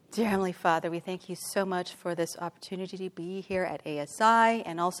Dear Heavenly Father, we thank you so much for this opportunity to be here at ASI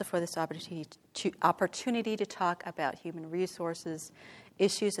and also for this opportunity to talk about human resources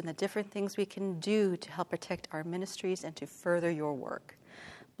issues and the different things we can do to help protect our ministries and to further your work.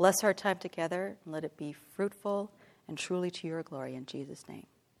 Bless our time together and let it be fruitful and truly to your glory. In Jesus' name,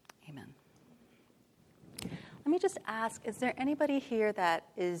 amen. Let me just ask, is there anybody here that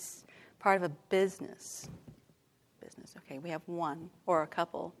is part of a business? Okay, we have one or a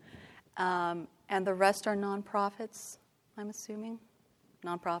couple. And the rest are nonprofits, I'm assuming?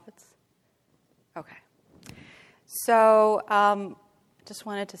 Nonprofits? Okay. So just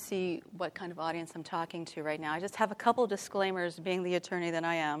wanted to see what kind of audience I'm talking to right now. I just have a couple of disclaimers, being the attorney that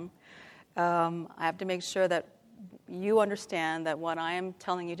I am. I have to make sure that you understand that what I am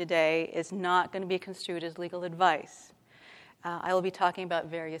telling you today is not going to be construed as legal advice. I will be talking about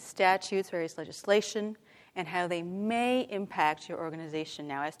various statutes, various legislation, and how they may impact your organization.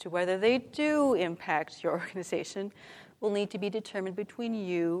 Now, as to whether they do impact your organization will need to be determined between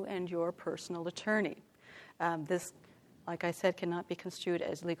you and your personal attorney. This, like I said, cannot be construed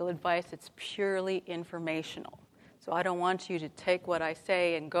as legal advice. It's purely informational. So I don't want you to take what I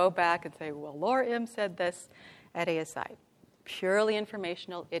say and go back and say, well, Laura M. said this at ASI. Purely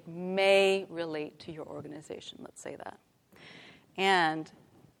informational. It may relate to your organization, let's say that. And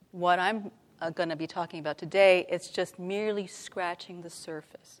what I'm going to be talking about today, it's just merely scratching the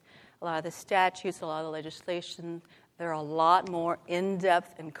surface. A lot of the statutes, a lot of the legislation, they're a lot more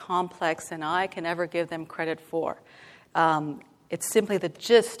in-depth and complex than I can ever give them credit for. It's simply the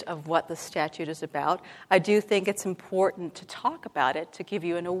gist of what the statute is about. I do think it's important to talk about it, to give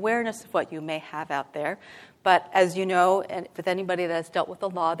you an awareness of what you may have out there. But as you know, and with anybody that has dealt with the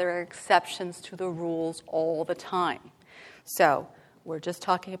law, there are exceptions to the rules all the time. So we're just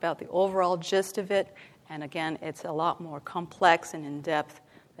talking about the overall gist of it. And again, it's a lot more complex and in-depth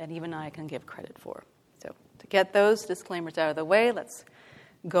than even I can give credit for. So to get those disclaimers out of the way, let's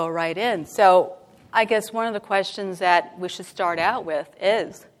go right in. So I guess one of the questions that we should start out with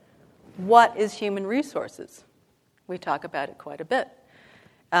is, what is human resources? We talk about it quite a bit.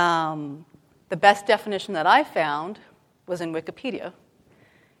 The best definition that I found was in Wikipedia.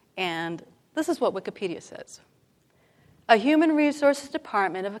 And this is what Wikipedia says. A human resources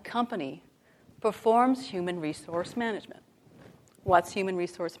department of a company performs human resource management. What's human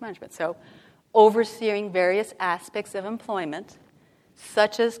resource management? So, overseeing various aspects of employment,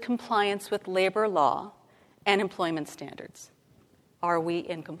 such as compliance with labor law and employment standards. Are we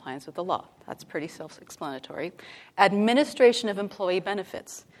in compliance with the law? That's pretty self-explanatory. Administration of employee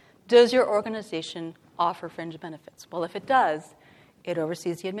benefits. Does your organization offer fringe benefits? Well, if it does, it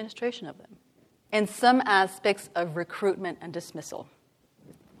oversees the administration of them. And some aspects of recruitment and dismissal,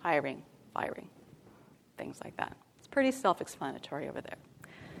 hiring, firing, things like that. It's pretty self-explanatory over there.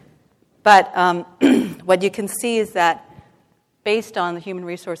 But what you can see is that based on the human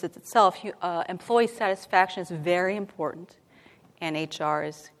resources itself, employee satisfaction is very important, and HR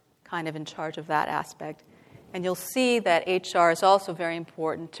is kind of in charge of that aspect. And you'll see that HR is also very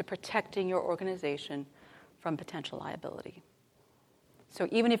important to protecting your organization from potential liability. So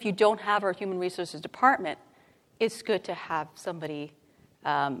even if you don't have a human resources department, it's good to have somebody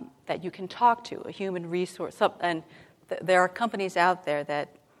that you can talk to, a human resource. And there are companies out there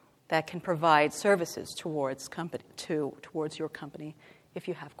that can provide services towards your company if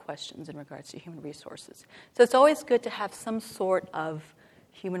you have questions in regards to human resources. So it's always good to have some sort of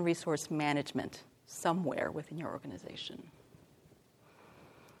human resource management somewhere within your organization.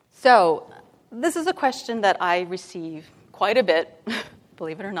 So this is a question that I receive quite a bit,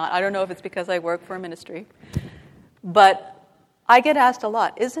 believe it or not. I don't know if it's because I work for a ministry, but I get asked a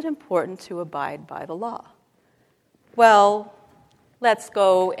lot, is it important to abide by the law? Well, let's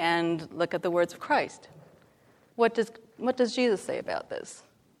go and look at the words of Christ. What does Jesus say about this?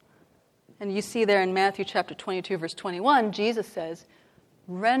 And you see there in Matthew chapter 22, verse 21, Jesus says,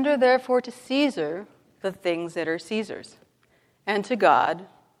 "Render therefore to Caesar the things that are Caesar's, and to God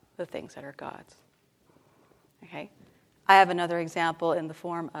the things that are God's." Okay? I have another example in the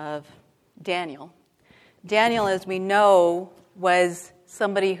form of Daniel. Daniel, as we know, was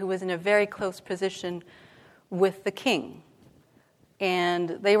somebody who was in a very close position with the king. And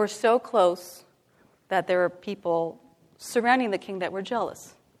they were so close that there were people surrounding the king that were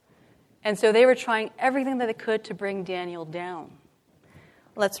jealous. And so they were trying everything that they could to bring Daniel down.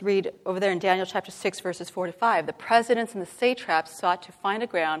 Let's read over there in Daniel chapter 6, verses 4 to 5. The presidents and the satraps sought to find a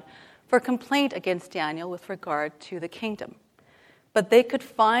ground for complaint against Daniel with regard to the kingdom. But they could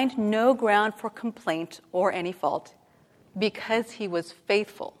find no ground for complaint or any fault because he was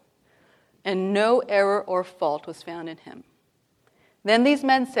faithful, and no error or fault was found in him. Then these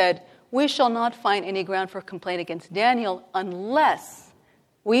men said, "We shall not find any ground for complaint against Daniel unless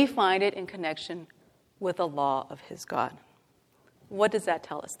we find it in connection with the law of his God." What does that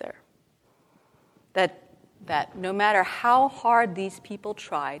tell us there? That no matter how hard these people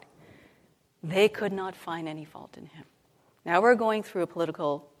tried, they could not find any fault in him. Now we're going through a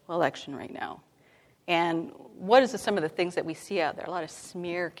political election right now. And what is some of the things that we see out there? A lot of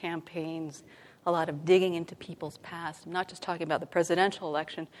smear campaigns, a lot of digging into people's past. I'm not just talking about the presidential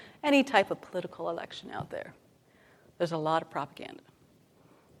election, any type of political election out there. There's a lot of propaganda.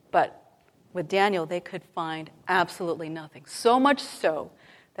 But with Daniel, they could find absolutely nothing. So much so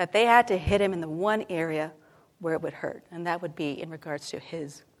that they had to hit him in the one area where it would hurt, and that would be in regards to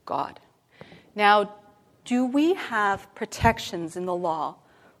his God. Now, do we have protections in the law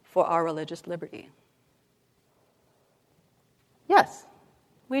for our religious liberty? Yes,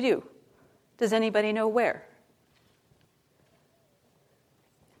 we do. Does anybody know where?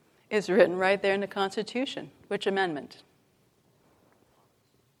 It's written right there in the Constitution. Which amendment?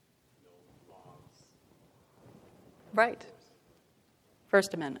 Right.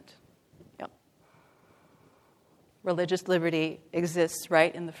 First Amendment. Yep. Religious liberty exists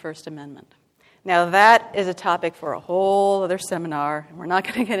right in the First Amendment. Now, that is a topic for a whole other seminar, and we're not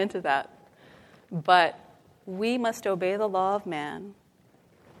going to get into that. But we must obey the law of man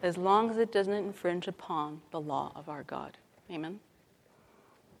as long as it doesn't infringe upon the law of our God. Amen?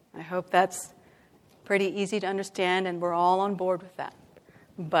 I hope that's pretty easy to understand, and we're all on board with that.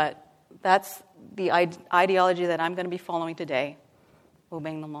 But that's the ideology that I'm going to be following today,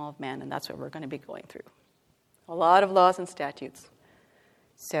 obeying the law of man, and that's what we're going to be going through. A lot of laws and statutes.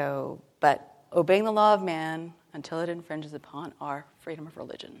 But obeying the law of man until it infringes upon our freedom of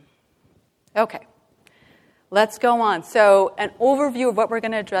religion. Okay, let's go on. So an overview of what we're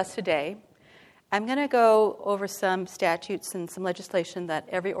going to address today. I'm going to go over some statutes and some legislation that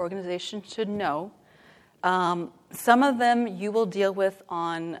every organization should know. Some of them you will deal with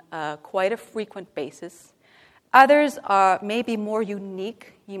on quite a frequent basis. Others are maybe more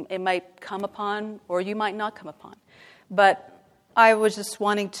unique. It might come upon, or you might not come upon. But I was just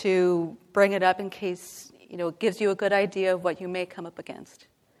wanting to bring it up in case it gives you a good idea of what you may come up against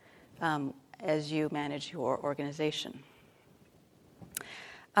as you manage your organization.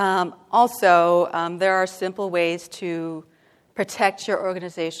 Also, there are simple ways to protect your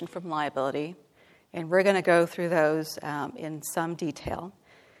organization from liability, and we're going to go through those in some detail.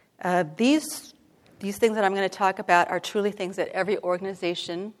 These things that I'm going to talk about are truly things that every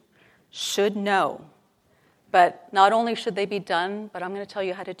organization should know. But not only should they be done, but I'm going to tell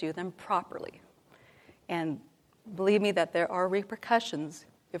you how to do them properly. And believe me that there are repercussions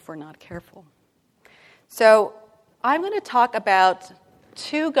if we're not careful. So I'm going to talk about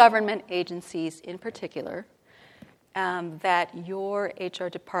two government agencies in particular that your HR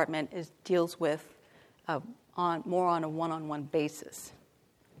department deals with more on a one-on-one basis.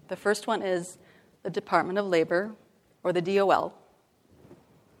 The first one is the Department of Labor, or the DOL,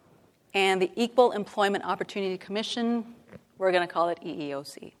 and the Equal Employment Opportunity Commission, we're going to call it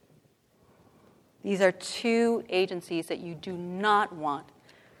EEOC. These are two agencies that you do not want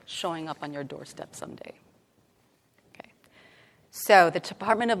showing up on your doorstep someday. Okay. So the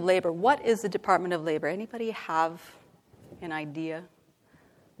Department of Labor. What is the Department of Labor? Anybody have an idea?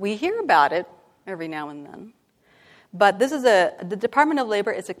 We hear about it every now and then. But the Department of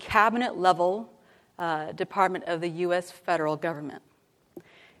Labor is a cabinet-level department of the U.S. federal government.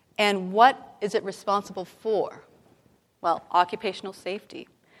 And what is it responsible for? Well, occupational safety.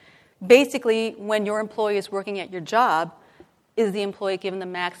 Basically, when your employee is working at your job, is the employee given the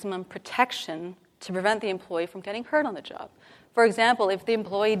maximum protection to prevent the employee from getting hurt on the job? For example, if the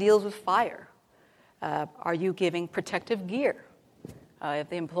employee deals with fire, are you giving protective gear? If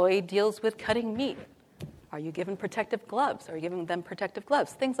the employee deals with cutting meat, are you giving protective gloves? Are you giving them protective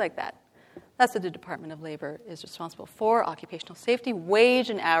gloves? Things like that. That's what the Department of Labor is responsible for: occupational safety, wage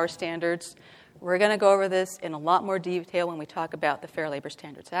and hour standards. We're going to go over this in a lot more detail when we talk about the Fair Labor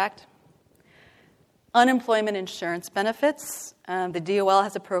Standards Act. Unemployment insurance benefits. The DOL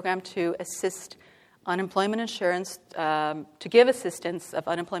has a program to assist unemployment insurance, to give assistance of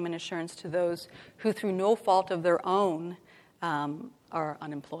unemployment insurance to those who, through no fault of their own, are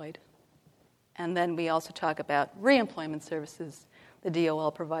unemployed. And then we also talk about reemployment services. The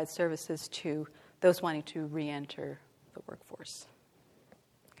DOL provides services to those wanting to reenter the workforce.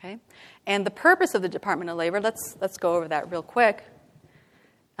 Okay, and the purpose of the Department of Labor. Let's go over that real quick.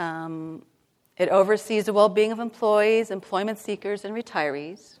 It oversees the well-being of employees, employment seekers, and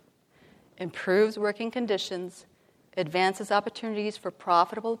retirees, improves working conditions, advances opportunities for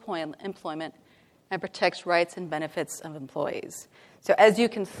profitable employment, and protects rights and benefits of employees. So as you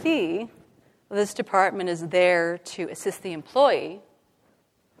can see, this department is there to assist the employee,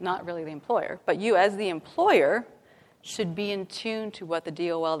 not really the employer, but you as the employer should be in tune to what the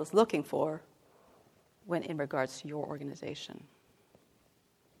DOL is looking for when in regards to your organization.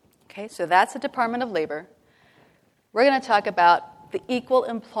 Okay, so that's the Department of Labor. We're going to talk about the Equal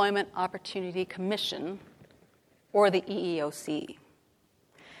Employment Opportunity Commission, or the EEOC.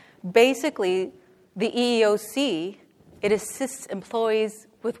 Basically, the EEOC, it assists employees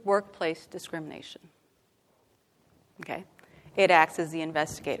with workplace discrimination. Okay? It acts as the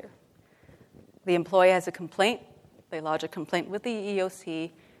investigator. The employee has a complaint, they lodge a complaint with the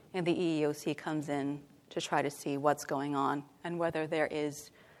EEOC, and the EEOC comes in to try to see what's going on and whether there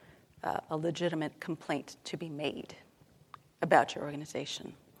is a legitimate complaint to be made about your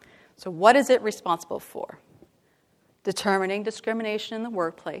organization. So what is it responsible for? Determining discrimination in the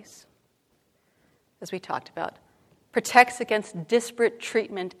workplace, as we talked about, protects against disparate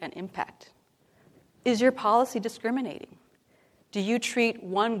treatment and impact. Is your policy discriminating? Do you treat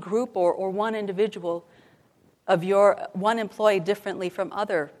one group or one individual of your one employee differently from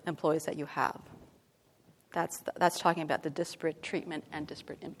other employees that you have? That's talking about the disparate treatment and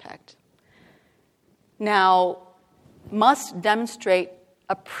disparate impact. Now, must demonstrate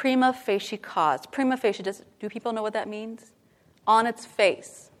a prima facie cause. Prima facie, do people know what that means? On its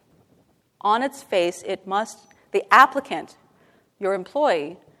face. On its face, the applicant, your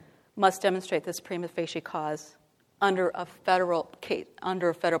employee, must demonstrate this prima facie cause under a federal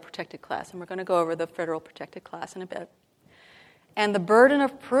protected class. And we're going to go over the federal protected class in a bit. And the burden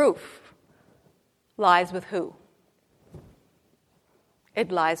of proof lies with who?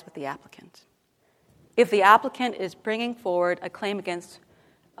 It lies with the applicant. If the applicant is bringing forward a claim against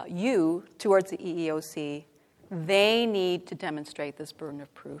you towards the EEOC, they need to demonstrate this burden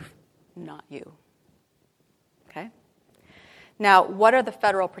of proof, not you. Okay? Now, what are the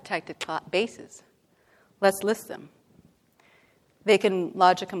federal protected bases? Let's list them. They can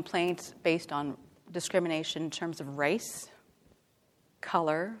lodge a complaint based on discrimination in terms of race,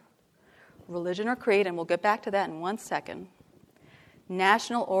 color, religion or creed, and we'll get back to that in 1 second,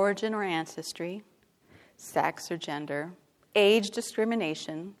 national origin or ancestry, sex or gender, age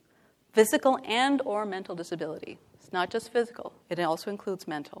discrimination, physical and or mental disability. It's not just physical. It also includes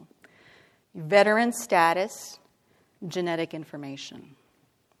mental. Veteran status, genetic information.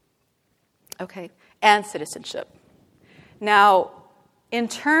 Okay, and citizenship. Now, in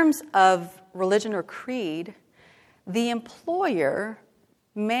terms of religion or creed, the employer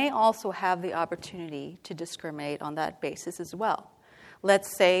may also have the opportunity to discriminate on that basis as well.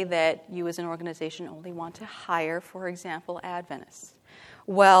 Let's say that you as an organization only want to hire, for example, Adventists.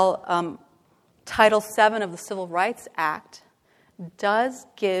 Well, Title VII of the Civil Rights Act does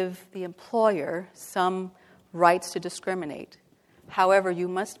give the employer some rights to discriminate. However, you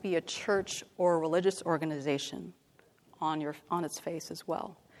must be a church or a religious organization on its face as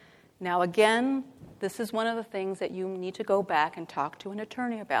well. Now, again, this is one of the things that you need to go back and talk to an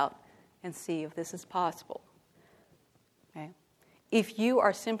attorney about and see if this is possible. Okay? If you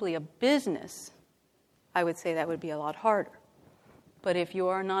are simply a business, I would say that would be a lot harder. But if you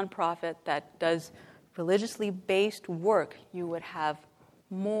are a nonprofit that does religiously based work, you would have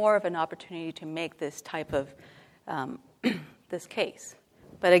more of an opportunity to make this type of this case.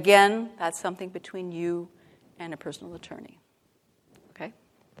 But again, that's something between you and a personal attorney. Okay?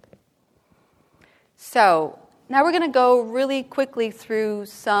 So now we're going to go really quickly through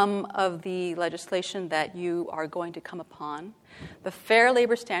some of the legislation that you are going to come upon. The Fair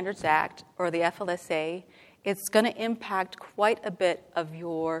Labor Standards Act, or the FLSA, it's going to impact quite a bit of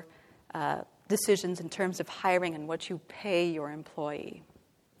your decisions in terms of hiring and what you pay your employee.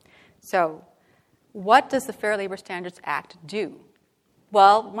 So what does the Fair Labor Standards Act do?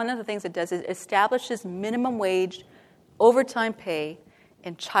 Well, one of the things it does is establishes minimum wage, overtime pay,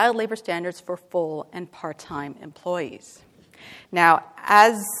 and child labor standards for full and part-time employees. Now,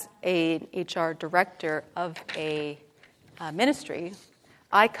 as an HR director of a ministry,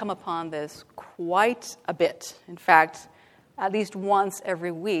 I come upon this quite a bit. In fact, at least once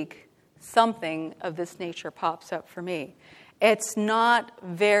every week, something of this nature pops up for me. It's not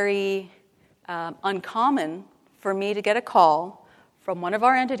very uncommon for me to get a call from one of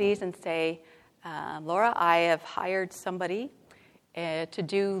our entities and say, Laura, I have hired somebody to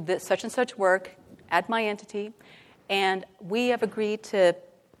do this such and such work at my entity, and we have agreed to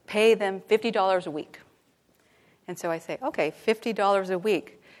pay them $50 a week. And so I say, okay, $50 a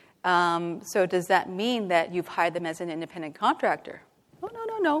week. So does that mean that you've hired them as an independent contractor? Oh,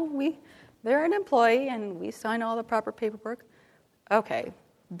 no. They're an employee, and we sign all the proper paperwork. Okay,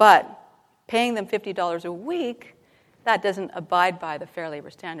 but paying them $50 a week, that doesn't abide by the Fair Labor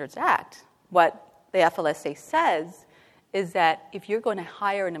Standards Act. What the FLSA says is that if you're going to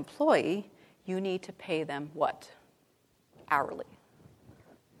hire an employee, you need to pay them what? Hourly.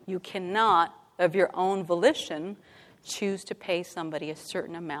 You cannot, of your own volition, choose to pay somebody a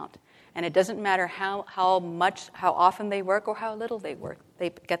certain amount. And it doesn't matter how often they work or how little they work.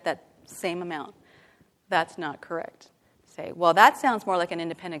 They get that same amount. That's not correct. Say, well, that sounds more like an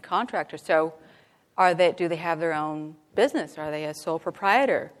independent contractor. So do they have their own business? Are they a sole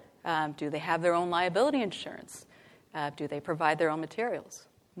proprietor? Do they have their own liability insurance? Do they provide their own materials?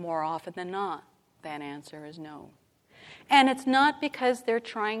 More often than not, that answer is no. And it's not because they're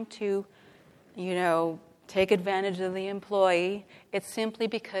trying to, take advantage of the employee. It's simply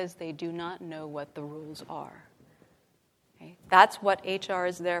because they do not know what the rules are. Okay? That's what HR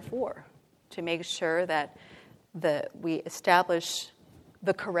is there for, to make sure that we establish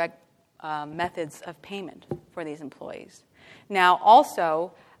the correct methods of payment for these employees. Now,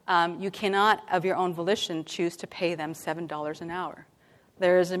 also, you cannot, of your own volition, choose to pay them $7 an hour.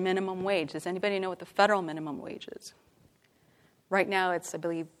 There is a minimum wage. Does anybody know what the federal minimum wage is? Right now, it's, I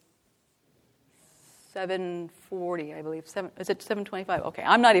believe, $7.40, I believe. Is it $7.25? Okay,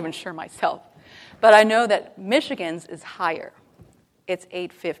 I'm not even sure myself. But I know that Michigan's is higher. It's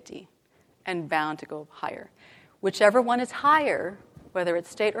 $8.50 and bound to go higher. Whichever one is higher, whether it's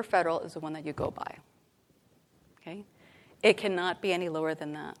state or federal, is the one that you go by. Okay? It cannot be any lower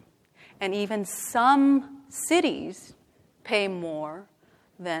than that. And even some cities pay more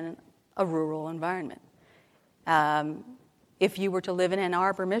than a rural environment. If you were to live in Ann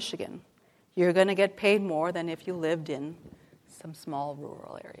Arbor, Michigan, you're going to get paid more than if you lived in some small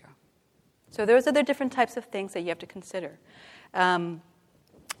rural area. So those are the different types of things that you have to consider.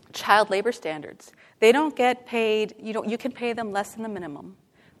 Child labor standards. They don't get paid, you can pay them less than the minimum,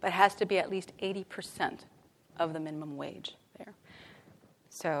 but it has to be at least 80% of the minimum wage there.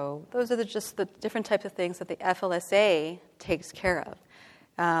 So those are just the different types of things that the FLSA takes care of.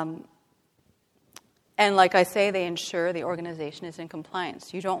 And like I say, they ensure the organization is in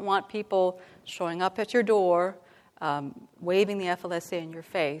compliance. You don't want people showing up at your door, waving the FLSA in your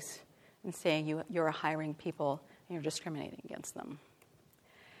face, and saying you're hiring people and you're discriminating against them.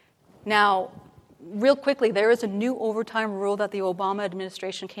 Now, real quickly, there is a new overtime rule that the Obama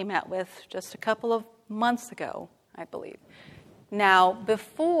administration came out with just a couple of months ago, I believe. Now,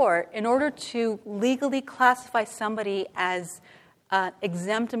 before, in order to legally classify somebody as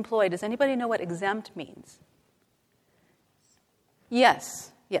exempt employee, does anybody know what exempt means?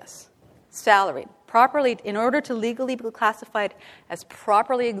 Yes. Salaried. Properly, in order to legally be classified as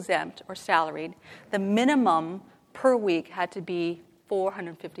properly exempt or salaried, the minimum per week had to be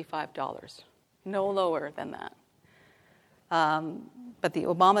 $455, no lower than that. But the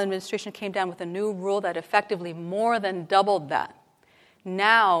Obama administration came down with a new rule that effectively more than doubled that.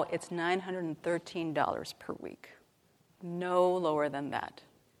 Now it's $913 per week, no lower than that.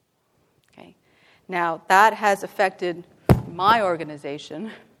 Okay. Now that has affected my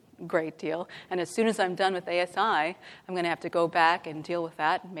organization a great deal, and as soon as I'm done with ASI, I'm going to have to go back and deal with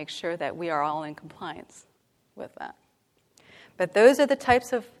that and make sure that we are all in compliance with that. But those are the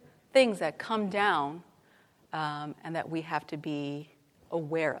types of things that come down and that we have to be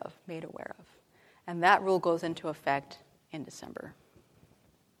made aware of. And that rule goes into effect in December.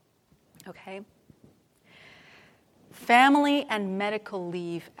 Okay? Family and Medical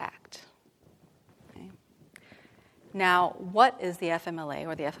Leave Act. Okay. Now, what is the FMLA,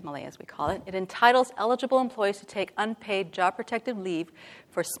 or the FMLA as we call it? It entitles eligible employees to take unpaid job-protected leave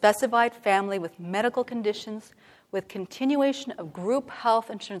for specified family with medical conditions with continuation of group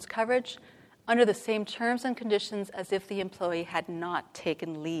health insurance coverage under the same terms and conditions as if the employee had not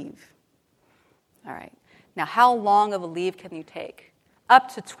taken leave. All right. Now, how long of a leave can you take?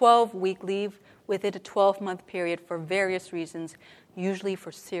 Up to 12-week leave within a 12-month period for various reasons, usually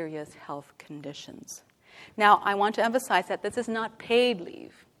for serious health conditions. Now, I want to emphasize that this is not paid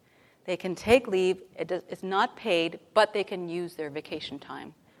leave. They can take leave. It's not paid, but they can use their vacation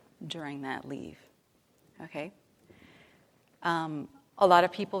time during that leave. Okay? A lot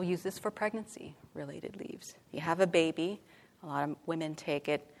of people use this for pregnancy-related leaves. You have a baby. A lot of women take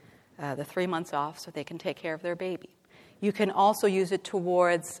it the 3 months off so they can take care of their baby. You can also use it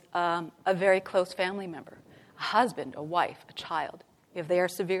towards a very close family member, a husband, a wife, a child. If they are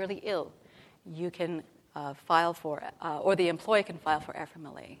severely ill, you can file for, or the employee can file for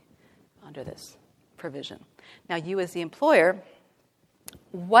FMLA under this provision. Now, you as the employer,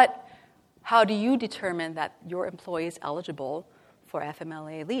 how do you determine that your employee is eligible for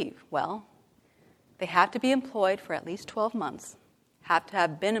FMLA leave? Well, they have to be employed for at least 12 months, have to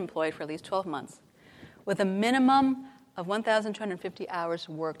have been employed for at least 12 months, with a minimum of 1,250 hours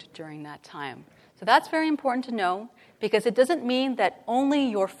worked during that time. So that's very important to know, because it doesn't mean that only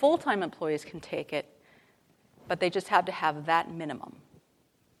your full-time employees can take it, but they just have to have that minimum,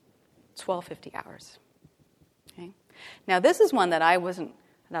 1,250 hours. Okay? Now, this is one that I was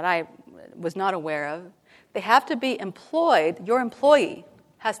not aware of. They have to be employed, your employee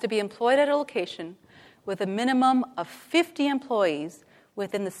has to be employed at a location with a minimum of 50 employees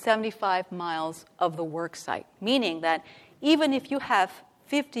within the 75 miles of the work site, meaning that even if you have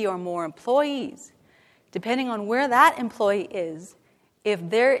 50 or more employees, depending on where that employee is, if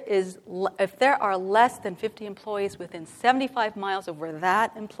there are less than 50 employees within 75 miles of where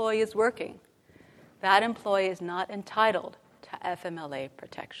that employee is working, that employee is not entitled to FMLA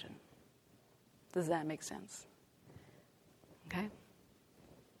protection. Does that make sense? Okay?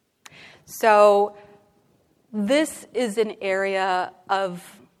 So this is an area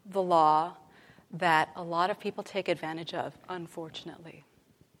of the law that a lot of people take advantage of, unfortunately.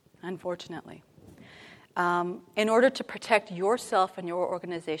 Unfortunately. In order to protect yourself and your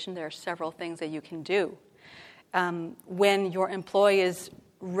organization, there are several things that you can do. When your employee is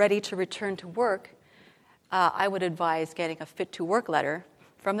ready to return to work, I would advise getting a fit-to-work letter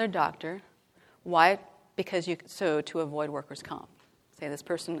from their doctor. Why? Because to avoid workers' comp. Say this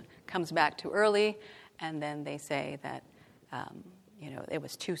person comes back too early, and then they say that it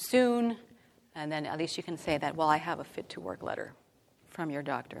was too soon, and then at least you can say that, well, I have a fit-to-work letter from your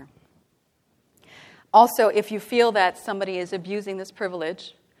doctor. Also, if you feel that somebody is abusing this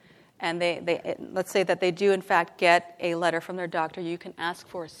privilege, and let's say that they do in fact get a letter from their doctor, you can ask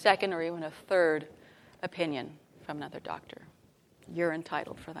for a second or even a third opinion from another doctor. You're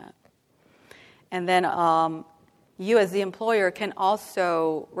entitled for that. And then you as the employer can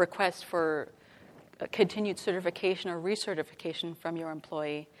also request for a continued certification or recertification from your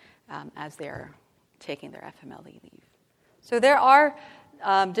employee as they're taking their FMLE leave. So there are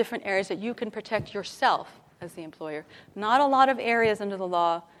different areas that you can protect yourself as the employer. Not a lot of areas under the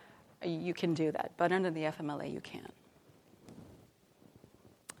law you can do that, but under the FMLA you can.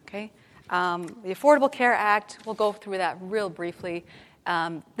 Okay? The Affordable Care Act, we'll go through that real briefly.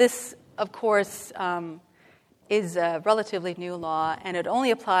 This, of course, is a relatively new law, and it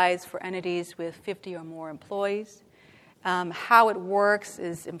only applies for entities with 50 or more employees. How it works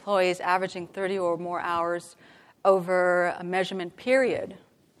is employees averaging 30 or more hours over a measurement period,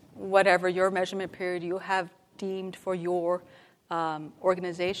 whatever your measurement period you have deemed for your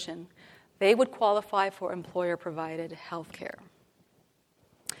organization, they would qualify for employer-provided health care.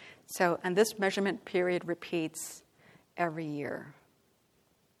 So, and this measurement period repeats every year.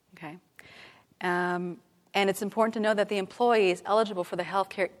 Okay? And it's important to know that the employee is eligible for the health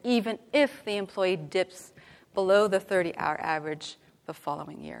care even if the employee dips below the 30-hour average the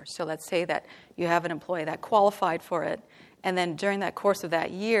following year. So let's say that you have an employee that qualified for it, and then during that course of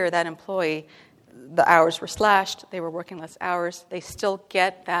that year, that employee, the hours were slashed, they were working less hours, they still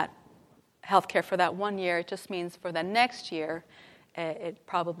get that health care for that 1 year. It just means for the next year, it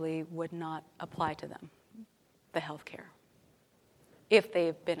probably would not apply to them, the health care, if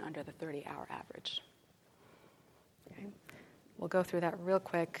they've been under the 30-hour average. Okay. We'll go through that real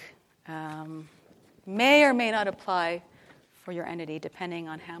quick. May or may not apply for your entity, depending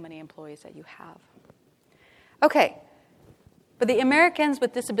on how many employees that you have. Okay, but the Americans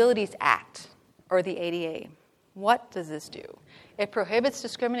with Disabilities Act, or the ADA, what does this do? It prohibits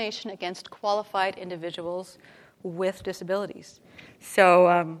discrimination against qualified individuals with disabilities.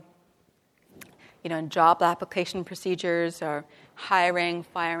 So, in job application procedures or hiring,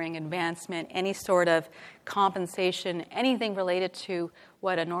 firing, advancement, any sort of compensation, anything related to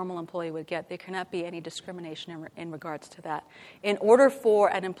what a normal employee would get, there cannot be any discrimination in regards to that. In order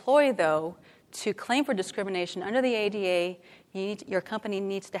for an employee, though, to claim for discrimination under the ADA, your company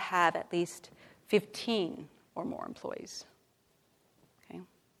needs to have at least 15 or more employees. Okay?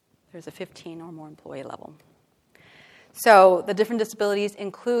 There's a 15 or more employee level. So the different disabilities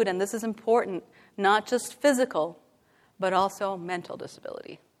include, and this is important, not just physical, but also mental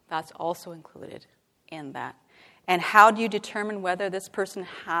disability. That's also included in that. And how do you determine whether this person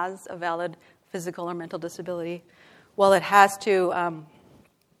has a valid physical or mental disability? Well, it has to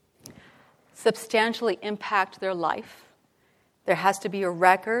substantially impact their life. There has to be a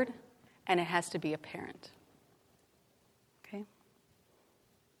record, and it has to be apparent. Okay?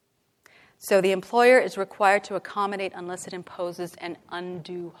 So the employer is required to accommodate unless it imposes an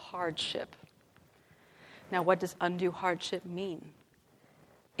undue hardship. Now, what does undue hardship mean?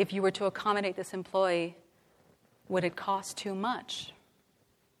 If you were to accommodate this employee, would it cost too much?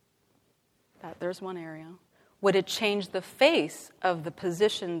 There's one area. Would it change the face of the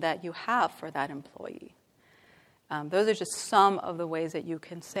position that you have for that employee? Those are just some of the ways that you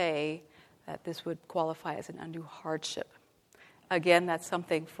can say that this would qualify as an undue hardship. Again, that's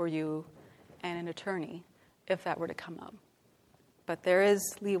something for you and an attorney if that were to come up. But there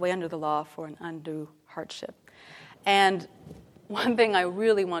is leeway under the law for an undue hardship. And one thing I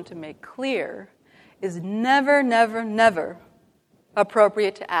really want to make clear is never, never, never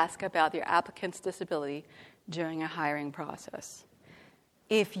appropriate to ask about your applicant's disability during a hiring process.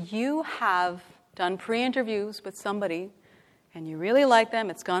 If you have done pre-interviews with somebody and you really like them,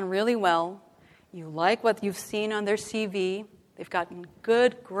 it's gone really well, you like what you've seen on their CV, they've gotten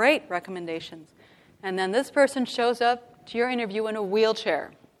good, great recommendations, and then this person shows up to your interview in a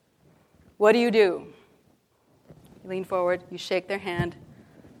wheelchair, what do? You lean forward, you shake their hand,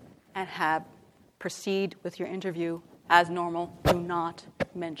 and proceed with your interview as normal. Do not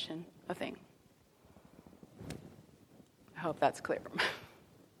mention a thing. I hope that's clear.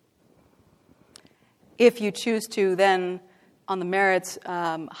 If you choose to then, on the merits,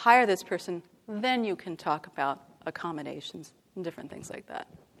 hire this person, then you can talk about accommodations and different things like that.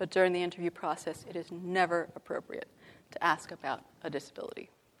 But during the interview process, it is never appropriate to ask about a disability.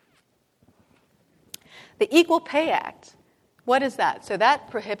 The Equal Pay Act, what is that? So that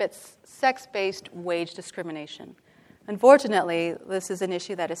prohibits sex-based wage discrimination. Unfortunately, this is an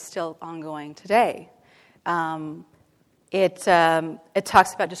issue that is still ongoing today. It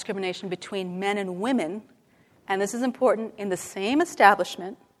talks about discrimination between men and women, and this is important, in the same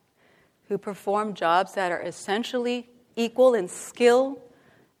establishment who perform jobs that are essentially equal in skill,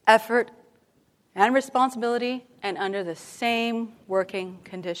 effort, and responsibility, and under the same working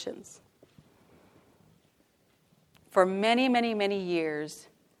conditions. For many, many, many years,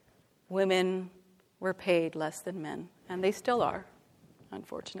 women were paid less than men, and they still are,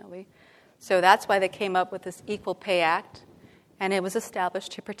 unfortunately. So that's why they came up with this Equal Pay Act, and it was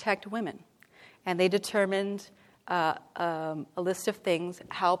established to protect women. And they determined a list of things,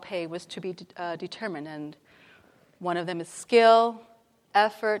 how pay was to be determined. And one of them is skill,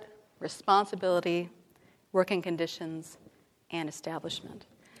 effort, responsibility, working conditions, and establishment.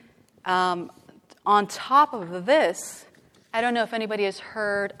 On top of this, I don't know if anybody has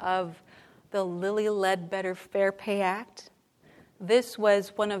heard of the Lilly Ledbetter Fair Pay Act. This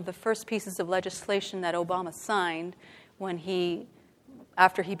was one of the first pieces of legislation that Obama signed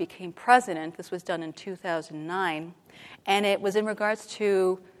after he became president. This was done in 2009. And it was in regards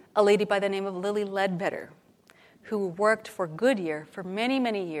to a lady by the name of Lilly Ledbetter, who worked for Goodyear for many,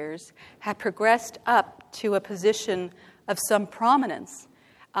 many years, had progressed up to a position of some prominence.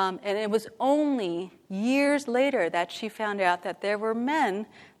 And it was only years later that she found out that there were men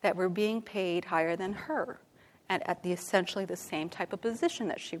that were being paid higher than her and at essentially the same type of position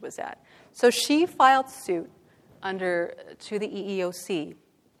that she was at. So she filed suit to the EEOC.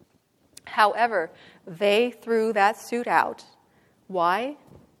 However, they threw that suit out. Why?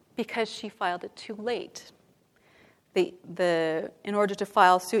 Because she filed it too late. In order to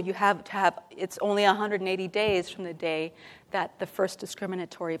file suit, you have to have, it's only 180 days from the day that the first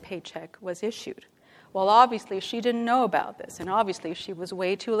discriminatory paycheck was issued. Well, obviously, she didn't know about this, and obviously, she was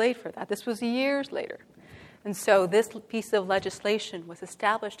way too late for that. This was years later. And so this piece of legislation was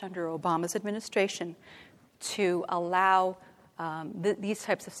established under Obama's administration to allow these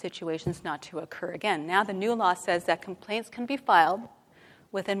types of situations not to occur again. Now the new law says that complaints can be filed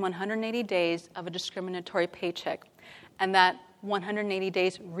within 180 days of a discriminatory paycheck, and that 180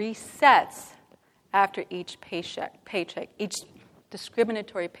 days resets after each paycheck, each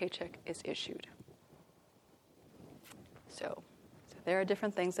discriminatory paycheck is issued. So there are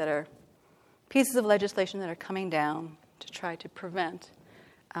different things that are pieces of legislation that are coming down to try to prevent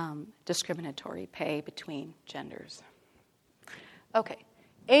discriminatory pay between genders. Okay,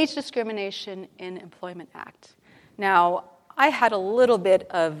 Age Discrimination in Employment Act. Now, I had a little bit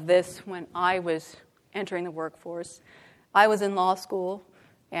of this when I was entering the workforce. I was in law school,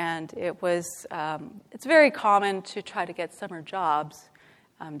 and it's very common to try to get summer jobs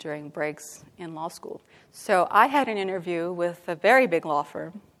during breaks in law school. So I had an interview with a very big law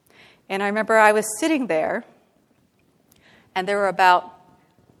firm, and I remember I was sitting there, and there were about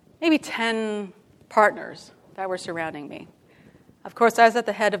maybe 10 partners that were surrounding me. Of course, I was at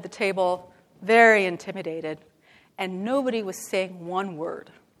the head of the table, very intimidated, and nobody was saying one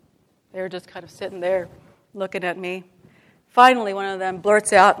word. They were just kind of sitting there looking at me. Finally, one of them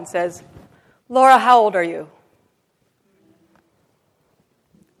blurts out and says, "Laura, how old are you?"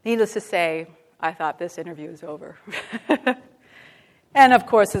 Needless to say, I thought this interview is over. And of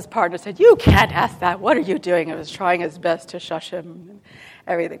course, his partner said, "You can't ask that. What are you doing?" I was trying his best to shush him and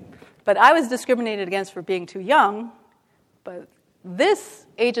everything. But I was discriminated against for being too young. But this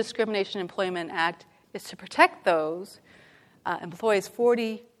Age Discrimination Employment Act is to protect those employees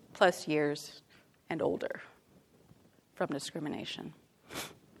 40 plus years and older from discrimination.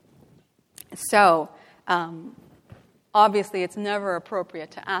 So, obviously, it's never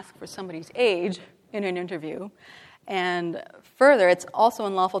appropriate to ask for somebody's age in an interview. And further, it's also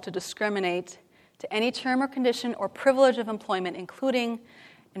unlawful to discriminate to any term or condition or privilege of employment, including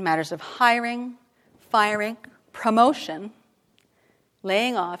in matters of hiring, firing, promotion,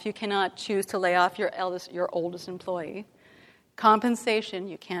 laying off. You cannot choose to lay off your oldest employee. Compensation,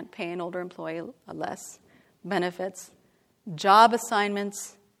 you can't pay an older employee less. Benefits, job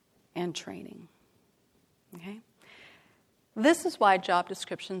assignments, and training. Okay? This is why job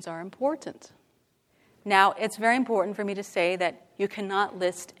descriptions are important. Now, it's very important for me to say that you cannot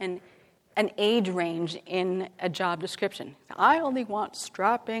list an age range in a job description. I only want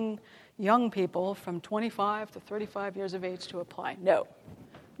strapping young people from 25 to 35 years of age to apply. No.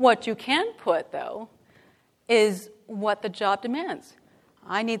 What you can put, though, is what the job demands.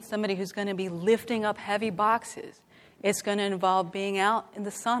 I need somebody who's going to be lifting up heavy boxes. It's going to involve being out in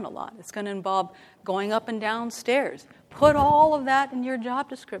the sun a lot. It's going to involve going up and down stairs. Put all of that in your job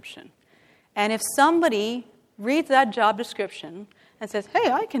description. And if somebody reads that job description and says, hey,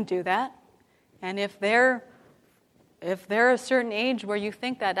 I can do that, and if they're a certain age where you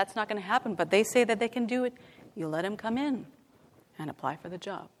think that that's not going to happen, but they say that they can do it, you let them come in and apply for the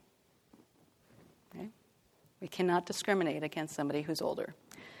job. Okay? We cannot discriminate against somebody who's older.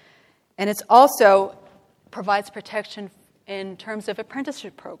 And it's also provides protection in terms of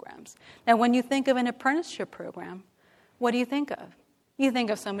apprenticeship programs. Now, when you think of an apprenticeship program, what do you think of? You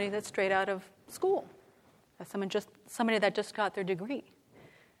think of somebody that's straight out of school, somebody that just got their degree.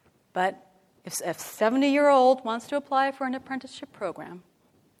 But if a 70-year-old wants to apply for an apprenticeship program,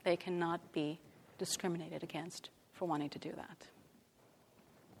 they cannot be discriminated against for wanting to do that.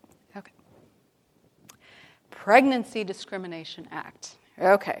 Okay. Pregnancy Discrimination Act.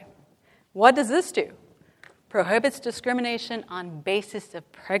 Okay. What does this do? Prohibits discrimination on basis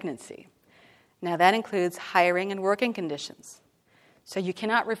of pregnancy. Now, that includes hiring and working conditions. So you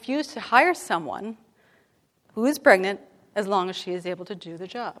cannot refuse to hire someone who is pregnant as long as she is able to do the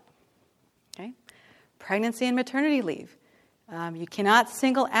job. Okay? Pregnancy and maternity leave. You cannot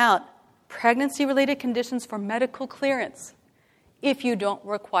single out pregnancy-related conditions for medical clearance if you don't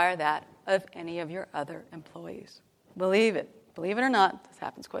require that of any of your other employees. Believe it or not, this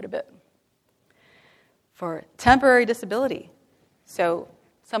happens quite a bit. For temporary disability. So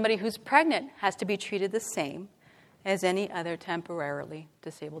somebody who's pregnant has to be treated the same as any other temporarily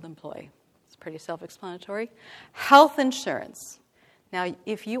disabled employee. It's pretty self-explanatory. Health insurance. Now,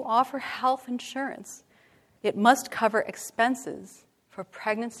 if you offer health insurance, it must cover expenses for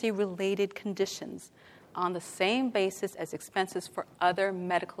pregnancy-related conditions on the same basis as expenses for other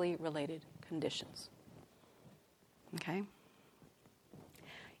medically related conditions. Okay?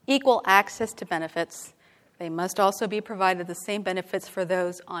 Equal access to benefits. They must also be provided the same benefits for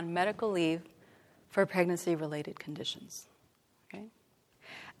those on medical leave for pregnancy-related conditions. Okay?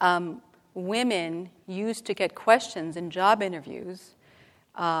 Women used to get questions in job interviews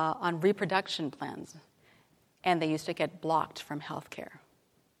on reproduction plans, and they used to get blocked from health care.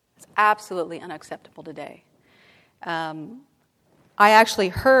 It's absolutely unacceptable today. I actually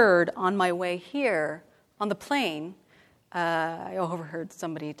heard on my way here on the plane, I overheard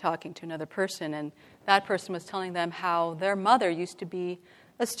somebody talking to another person, and that person was telling them how their mother used to be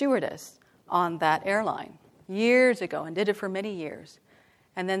a stewardess on that airline years ago and did it for many years,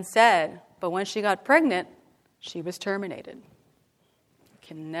 and then said, but when she got pregnant, she was terminated.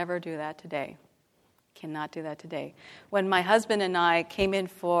 Can never do that today. Cannot do that today. When my husband and I came in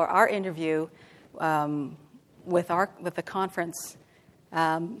for our interview with the conference,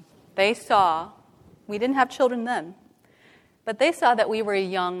 they saw, we didn't have children then, but they saw that we were a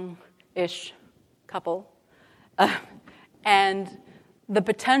young-ish couple, and the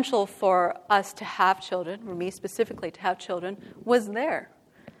potential for us to have children, or me specifically to have children, was there.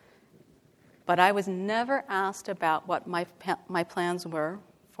 But I was never asked about what my plans were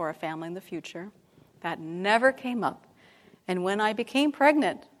for a family in the future. That never came up. And when I became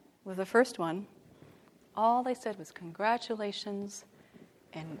pregnant with the first one, all they said was, congratulations,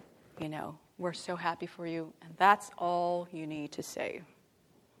 and, we're so happy for you, and that's all you need to say.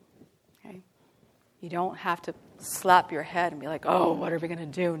 Okay? You don't have to slap your head and be like, oh, what are we going to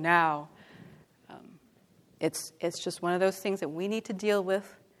do now? It's just one of those things that we need to deal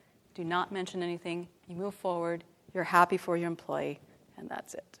with. Do not mention anything. You move forward. You're happy for your employee, and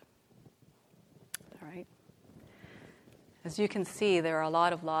that's it. All right? As you can see, there are a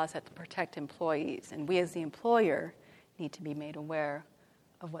lot of laws that protect employees, and we as the employer need to be made aware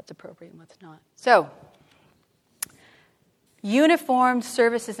of what's appropriate and what's not. So, Uniformed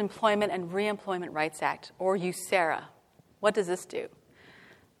Services Employment and Reemployment Rights Act, or USERRA. What does this do?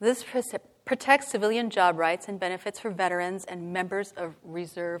 This protects civilian job rights and benefits for veterans and members of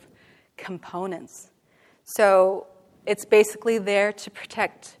reserve components. So it's basically there to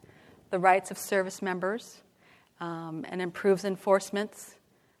protect the rights of service members and improves enforcement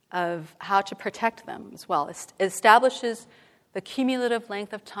of how to protect them as well. It establishes the cumulative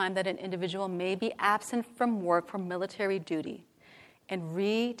length of time that an individual may be absent from work for military duty and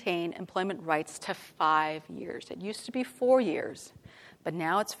retain employment rights to 5 years. It used to be 4 years, but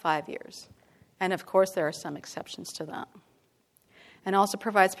now it's 5 years. And of course, there are some exceptions to that. And also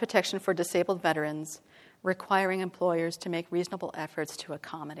provides protection for disabled veterans, requiring employers to make reasonable efforts to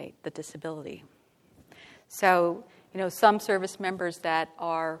accommodate the disability. So, some service members that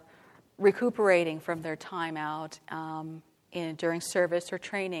are recuperating from their time out during service or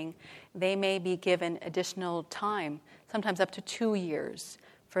training, they may be given additional time, sometimes up to 2 years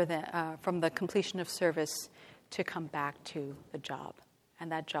from the completion of service to come back to the job.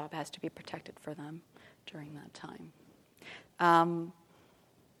 And that job has to be protected for them during that time.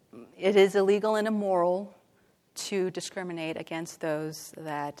 It is illegal and immoral to discriminate against those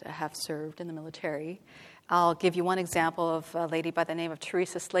that have served in the military. I'll give you one example of a lady by the name of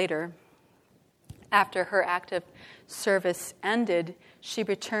Teresa Slater. After her active service ended, she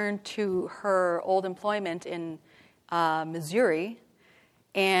returned to her old employment in Missouri,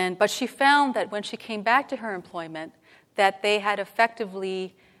 but she found that when she came back to her employment, that they had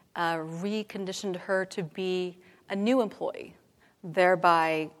effectively reconditioned her to be a new employee,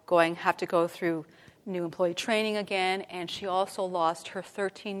 thereby have to go through new employee training again, and she also lost her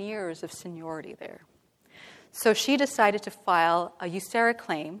 13 years of seniority there. So she decided to file a USERRA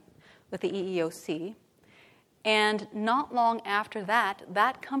claim with the EEOC, and not long after that,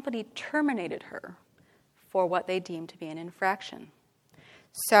 that company terminated her for what they deemed to be an infraction.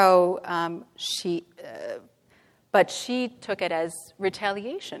 So but she took it as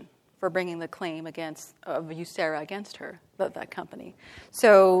retaliation for bringing the claim of USERRA against her, that company.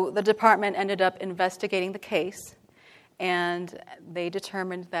 So the department ended up investigating the case, and they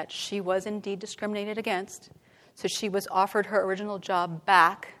determined that she was indeed discriminated against. So she was offered her original job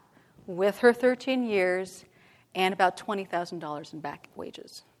back with her 13 years and about $20,000 in back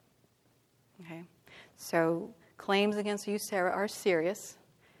wages. Okay, so claims against USERRA are serious,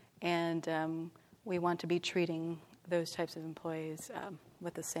 and we want to be treating those types of employees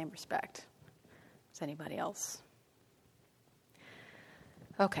with the same respect as anybody else.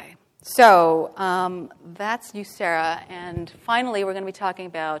 Okay, so that's USERRA, and finally we're going to be talking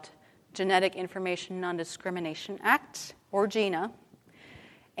about Genetic Information Non-Discrimination Act, or GINA.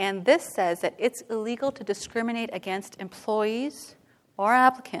 And this says that it's illegal to discriminate against employees or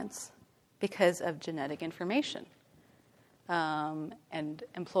applicants because of genetic information. And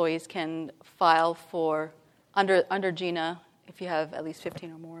employees can file for, under GINA, if you have at least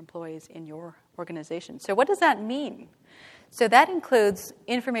 15 or more employees in your organization. So what does that mean? So that includes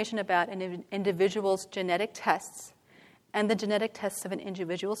information about an individual's genetic tests and the genetic tests of an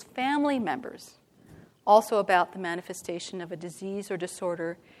individual's family members. Also about the manifestation of a disease or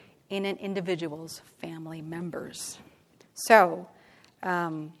disorder in an individual's family members. So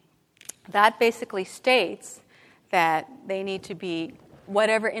that basically states that they need to be,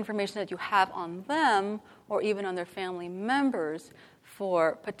 whatever information that you have on them or even on their family members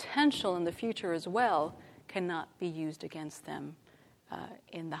for potential in the future as well cannot be used against them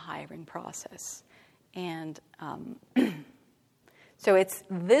in the hiring process. And so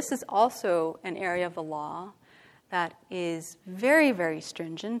this is also an area of the law that is very, very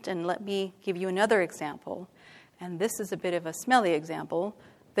stringent. And let me give you another example. And this is a bit of a smelly example.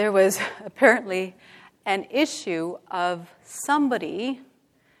 There was apparently an issue of somebody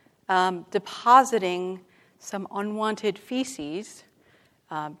depositing some unwanted feces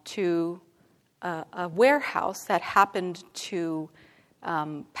to a warehouse that happened to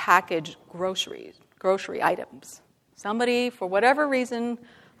package grocery items. Somebody, for whatever reason,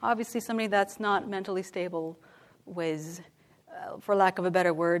 obviously somebody that's not mentally stable, was, for lack of a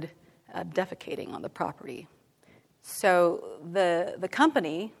better word, defecating on the property. So the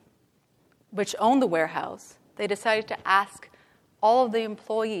company, which owned the warehouse, they decided to ask all of the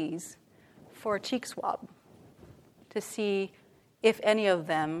employees for a cheek swab to see if any of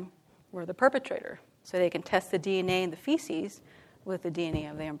them were the perpetrator, so they can test the DNA in the feces with the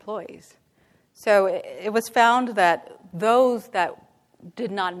DNA of the employees. So it was found that those that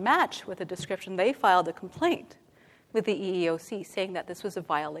did not match with the description, they filed a complaint with the EEOC, saying that this was a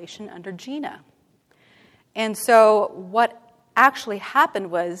violation under GINA. And so what actually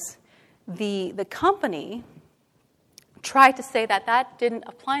happened was the company tried to say that that didn't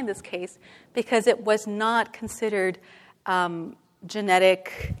apply in this case because it was not considered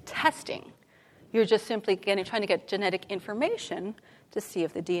genetic testing. You're just simply trying to get genetic information to see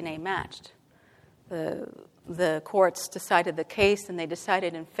if the DNA matched. The courts decided the case, and they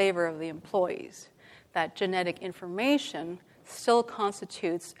decided in favor of the employees that genetic information still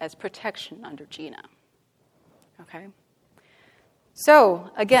constitutes as protection under GINA. Okay? So,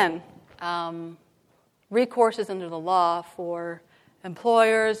 again, recourses under the law for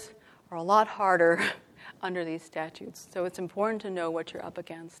employers are a lot harder under these statutes. So it's important to know what you're up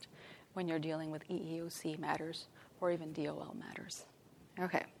against when you're dealing with EEOC matters or even DOL matters.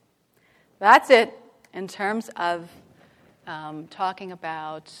 Okay. That's it in terms of talking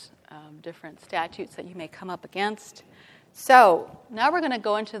about different statutes that you may come up against. So now we're going to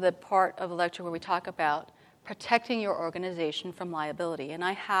go into the part of the lecture where we talk about protecting your organization from liability. And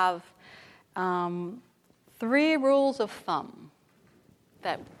I have 3 rules of thumb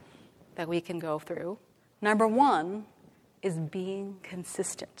that we can go through. Number 1 is being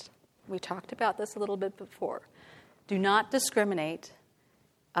consistent. We talked about this a little bit before. Do not discriminate.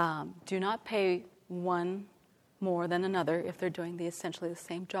 Do not pay one more than another if they're doing essentially the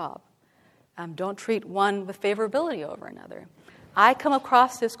same job. Don't treat one with favorability over another. I come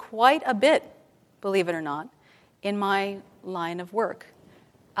across this quite a bit, believe it or not, in my line of work.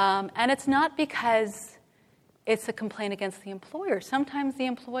 And it's not because it's a complaint against the employer. Sometimes the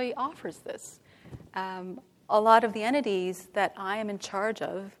employee offers this. A lot of the entities that I am in charge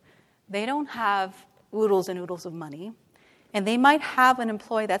of, they don't have oodles and oodles of money. And they might have an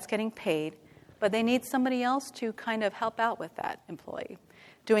employee that's getting paid, but they need somebody else to kind of help out with that employee,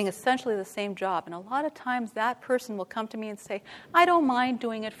 doing essentially the same job. And a lot of times that person will come to me and say, I don't mind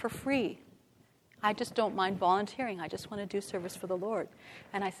doing it for free. I just don't mind volunteering. I just want to do service for the Lord.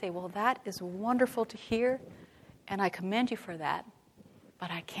 And I say, well, that is wonderful to hear, and I commend you for that, but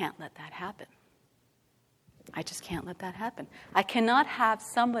I can't let that happen. I just can't let that happen. I cannot have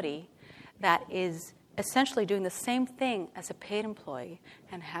somebody that is essentially doing the same thing as a paid employee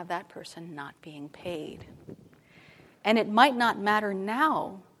and have that person not being paid. And it might not matter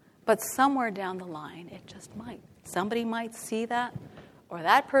now, but somewhere down the line, it just might. Somebody might see that, or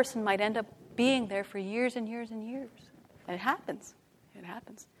that person might end up being there for years and years and years. And it happens. It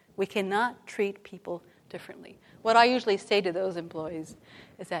happens. We cannot treat people differently. What I usually say to those employees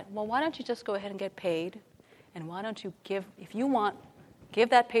is that, well, why don't you just go ahead and get paid, and why don't you give, if you want, give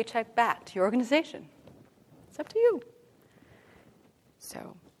that paycheck back to your organization. It's up to you.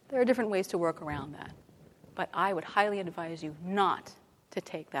 So there are different ways to work around that. But I would highly advise you not to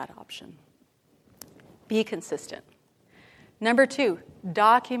take that option. Be consistent. Number 2,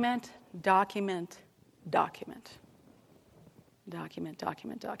 document, document, document. Document,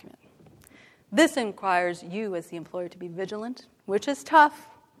 document, document. This requires you as the employer to be vigilant, which is tough.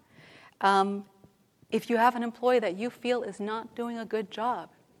 If you have an employee that you feel is not doing a good job,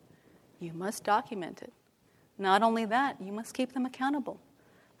 you must document it. Not only that, you must keep them accountable.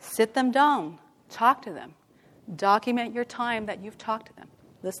 Sit them down. Talk to them. Document your time that you've talked to them.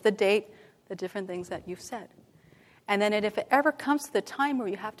 List the date, the different things that you've said. And then if it ever comes to the time where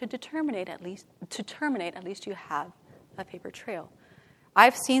you have to terminate, at least you have a paper trail.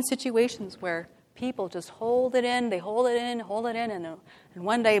 I've seen situations where people just hold it in, and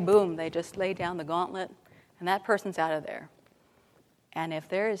one day, boom, they just lay down the gauntlet, and that person's out of there. And if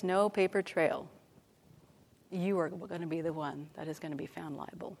there is no paper trail, you are going to be the one that is going to be found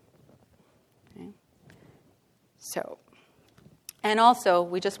liable. Okay? So, and also,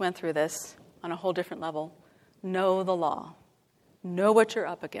 we just went through this on a whole different level. Know the law. Know what you're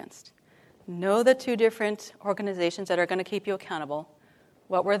up against. Know the 2 different organizations that are going to keep you accountable.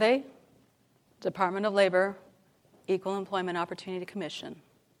 What were they? Department of Labor, Equal Employment Opportunity Commission,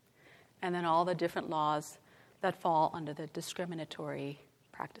 and then all the different laws that fall under the discriminatory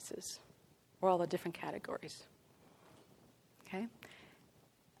practices, or all the different categories.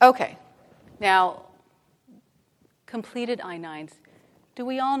 Okay. Now, completed I-9s. Do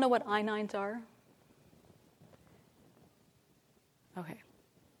we all know what I-9s are? Okay.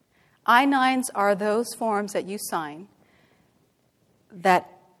 I-9s are those forms that you sign that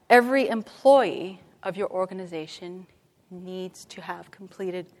every employee of your organization needs to have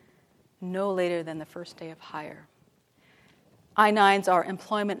completed no later than the first day of hire. I-9s are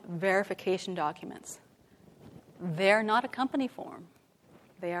employment verification documents. They're not a company form.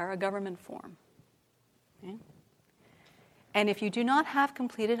 They are a government form. Okay? And if you do not have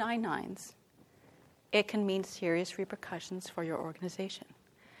completed I-9s, it can mean serious repercussions for your organization.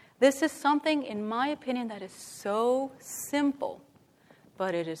 This is something, in my opinion, that is so simple,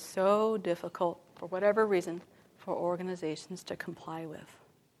 but it is so difficult, for whatever reason, for organizations to comply with.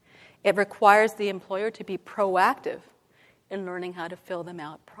 It requires the employer to be proactive in learning how to fill them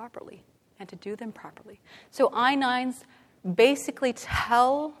out properly and to do them properly. So I-9s basically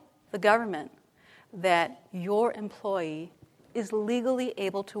tell the government that your employee is legally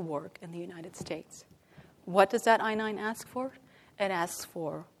able to work in the United States. What does that I-9 ask for? It asks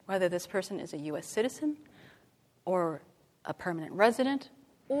for whether this person is a U.S. citizen or a permanent resident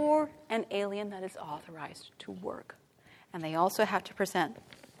or an alien that is authorized to work. And they also have to present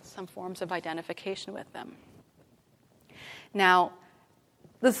some forms of identification with them. Now,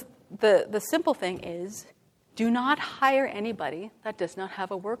 the simple thing is, do not hire anybody that does not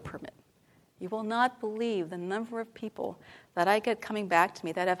have a work permit. You will not believe the number of people that I get coming back to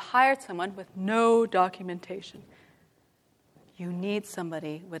me that have hired someone with no documentation. You need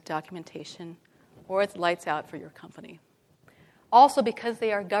somebody with documentation or it's lights out for your company. Also, because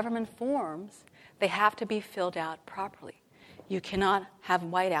they are government forms, they have to be filled out properly. You cannot have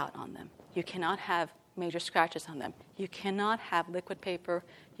whiteout on them. You cannot have major scratches on them. You cannot have liquid paper.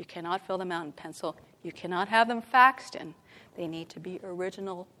 You cannot fill them out in pencil. You cannot have them faxed in. They need to be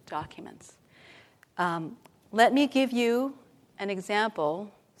original documents. Let me give you an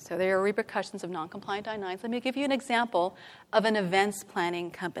example. So there are repercussions of non-compliant I-9s. Let me give you an example of an events planning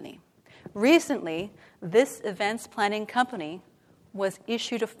company. Recently, this events planning company was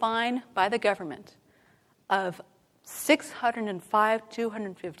issued a fine by the government of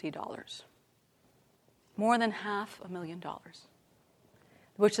 $605,250, more than $500,000,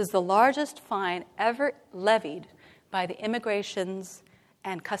 which is the largest fine ever levied by the Immigrations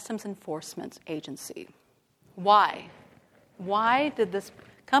and Customs Enforcement Agency. Why? Why did this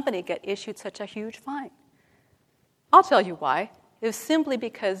company get issued such a huge fine? I'll tell you why. It was simply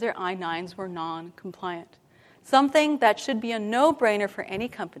because their I-9s were non-compliant. Something that should be a no-brainer for any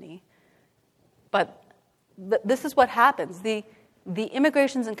company, but this is what happens. The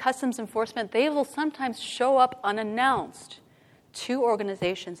Immigrations and Customs Enforcement, they will sometimes show up unannounced to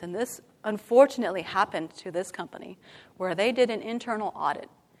organizations, and this unfortunately happened to this company, where they did an internal audit,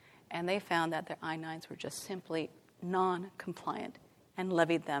 and they found that their I-9s were just simply non-compliant and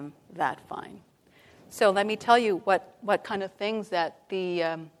levied them that fine. So let me tell you what kind of things that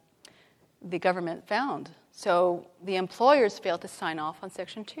the government found. So the employers failed to sign off on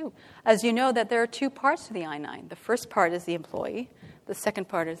Section 2. As you know, that there are two parts to the I-9. The first part is the employee. The second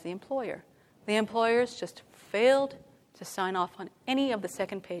part is the employer. The employers just failed to sign off on any of the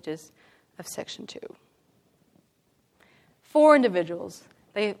second pages of Section 2. For individuals,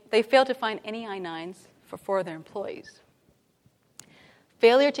 they failed to find any I-9s for 4 of their employees.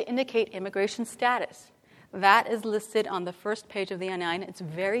 Failure to indicate immigration status. That is listed on the first page of the I-9. It's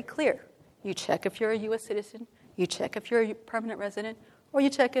very clear. You check if you're a U.S. citizen, you check if you're a permanent resident, or you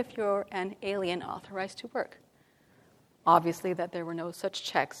check if you're an alien authorized to work. Obviously, that there were no such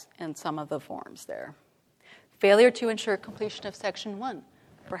checks in some of the forms there. Failure to ensure completion of Section 1.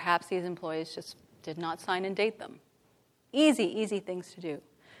 Perhaps these employees just did not sign and date them. Easy things to do.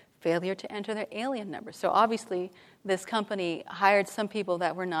 Failure to enter their alien numbers. So obviously, this company hired some people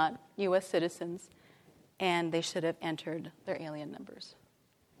that were not U.S. citizens, and they should have entered their alien numbers.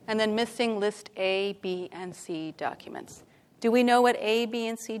 And then missing List A, B, and C documents. Do we know what A, B,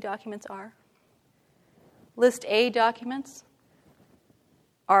 and C documents are? List A documents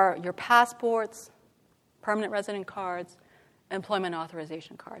are your passports, permanent resident cards, employment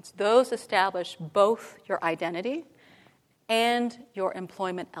authorization cards. Those establish both your identity and your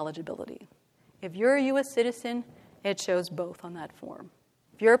employment eligibility. If you're a U.S. citizen, it shows both on that form.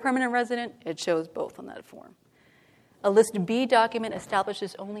 If you're a permanent resident, it shows both on that form. A List B document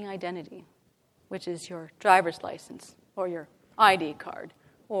establishes only identity, which is your driver's license or your ID card.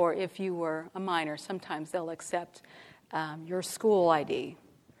 Or if you were a minor, sometimes they'll accept your school ID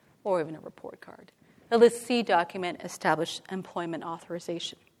or even a report card. A List C document establishes employment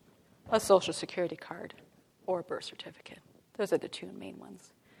authorization, a Social Security card, or a birth certificate. Those are the two main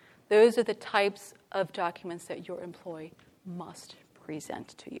ones. Those are the types of documents that your employee must present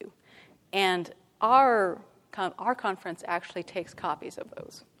to you. And our conference actually takes copies of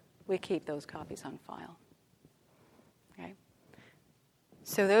those. We keep those copies on file. Okay?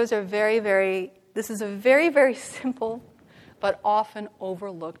 So those are this is a very, very simple but often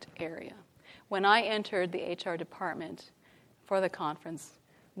overlooked area. When I entered the HR department for the conference,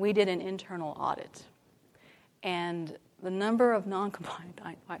 we did an internal audit. And the number of non-compliant,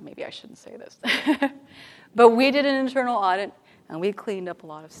 maybe I shouldn't say this, but we did an internal audit and we cleaned up a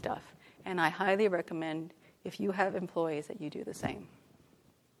lot of stuff. And I highly recommend, if you have employees, that you do the same.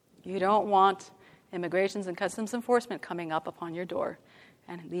 You don't want Immigration and Customs Enforcement coming up upon your door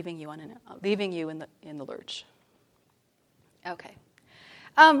and leaving you in the lurch. Okay.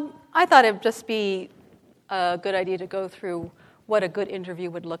 I thought it would just be a good idea to go through what a good interview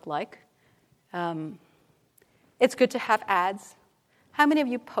would look like. It's good to have ads. How many of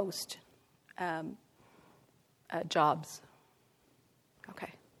you post jobs?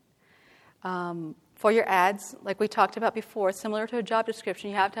 Okay. For your ads, like we talked about before, similar to a job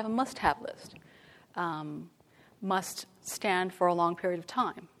description, you have to have a must-have list. Must stand for a long period of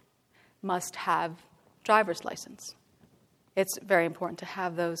time. Must have driver's license. It's very important to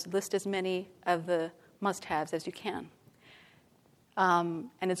have those. List as many of the must-haves as you can. And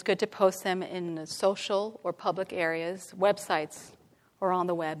it's good to post them in the social or public areas. Websites or on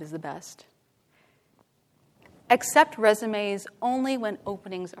the web is the best. Accept resumes only when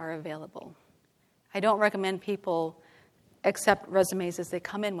openings are available. I don't recommend people accept resumes as they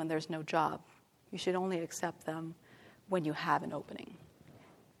come in when there's no job. You should only accept them when you have an opening.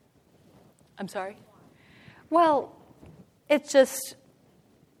 I'm sorry? Well, it's just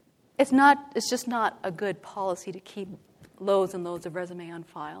not a good policy to keep loads and loads of resume on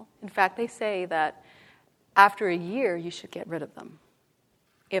file. In fact, they say that after a year, you should get rid of them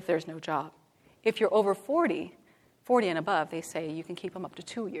if there's no job. If you're over 40 and above, they say you can keep them up to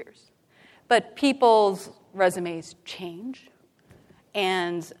 2 years. But people's resumes change,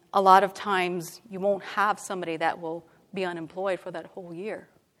 and a lot of times you won't have somebody that will be unemployed for that whole year.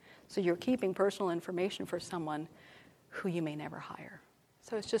 So you're keeping personal information for someone who you may never hire.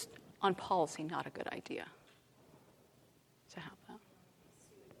 So it's just, on policy, not a good idea to have that.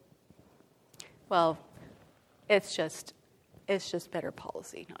 Well, it's just better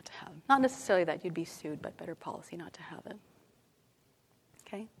policy not to have it. Not necessarily that you'd be sued, but better policy not to have it.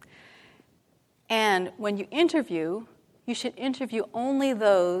 Okay? And when you interview, you should interview only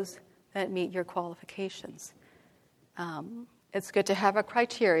those that meet your qualifications. It's good to have a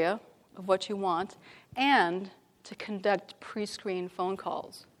criteria of what you want and to conduct pre-screen phone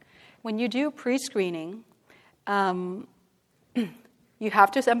calls. When you do pre-screening, you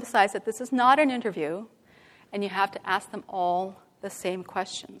have to emphasize that this is not an interview, and you have to ask them all the same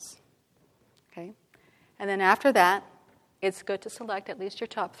questions. Okay? And then after that, it's good to select at least your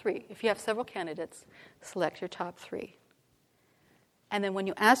top 3. If you have several candidates, select your top 3. And then when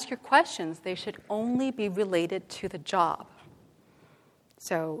you ask your questions, they should only be related to the job.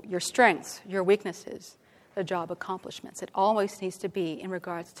 So your strengths, your weaknesses, the job accomplishments. It always needs to be in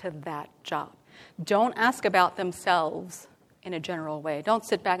regards to that job. Don't ask about themselves in a general way. Don't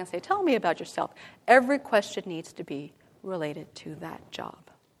sit back and say, tell me about yourself. Every question needs to be related to that job.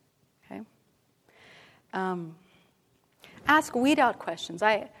 Okay? Ask weed-out questions.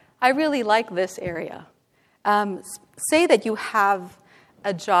 I really like this area. Say that you have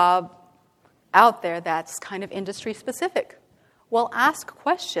a job out there that's kind of industry-specific. Well, ask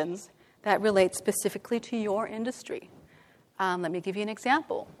questions that relate specifically to your industry. Let me give you an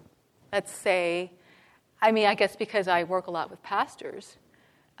example. Let's say, I guess because I work a lot with pastors,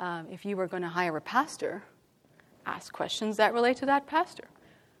 if you were going to hire a pastor, ask questions that relate to that pastor.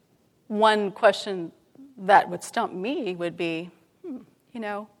 One question that would stump me would be,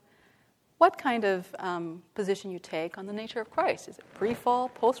 what kind of position you take on the nature of Christ? Is it pre-fall,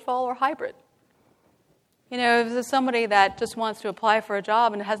 post-fall, or hybrid? If there's somebody that just wants to apply for a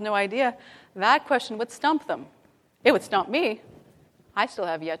job and has no idea, that question would stump them. It would stump me. I still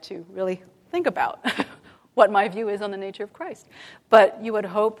have yet to really think about what my view is on the nature of Christ. But you would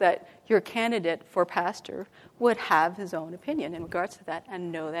hope that your candidate for pastor would have his own opinion in regards to that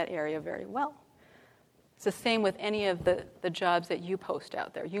and know that area very well. It's the same with any of the jobs that you post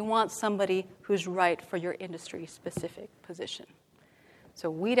out there. You want somebody who's right for your industry-specific position. So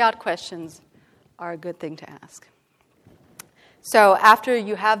weed-out questions are a good thing to ask. So after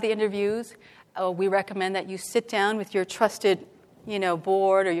you have the interviews, we recommend that you sit down with your trusted,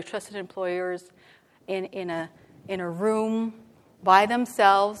 board or your trusted employers in a room by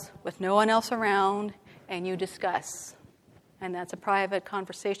themselves with no one else around, and you discuss. And that's a private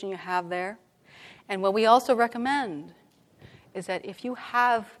conversation you have there. And what we also recommend is that if you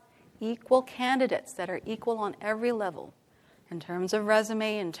have equal candidates that are equal on every level, in terms of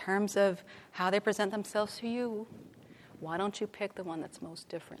resume, in terms of how they present themselves to you, why don't you pick the one that's most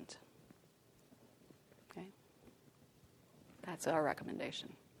different? Okay? That's our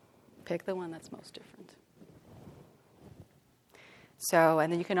recommendation. Pick the one that's most different. So,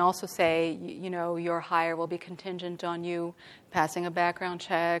 and then you can also say, your hire will be contingent on you passing a background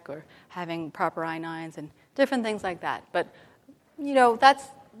check or having proper I-9s and different things like that. But,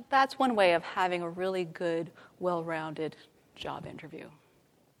 that's one way of having a really good, well-rounded job interview.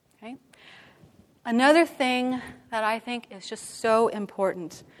 Okay? Another thing that I think is just so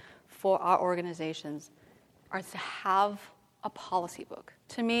important for our organizations is to have a policy book.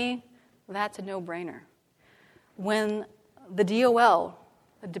 To me, that's a no-brainer. When the DOL,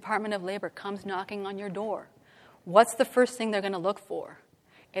 the Department of Labor, comes knocking on your door, what's the first thing they're going to look for?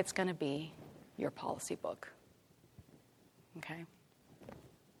 It's going to be your policy book. Okay?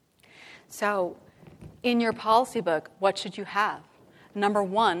 So, in your policy book, what should you have? Number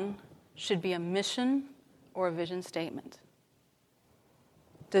one should be a mission or a vision statement.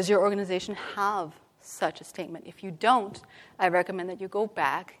 Does your organization have such a statement? If you don't, I recommend that you go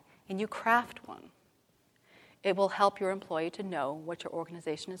back and you craft one. It will help your employee to know what your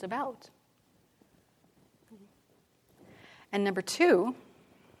organization is about. And number two,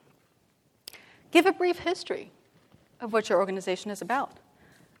 give a brief history of what your organization is about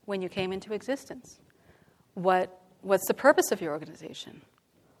when you came into existence. What's the purpose of your organization?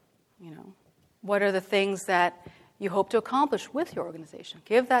 What are the things that you hope to accomplish with your organization?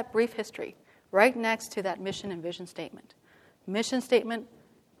 Give that brief history right next to that mission and vision statement. Mission statement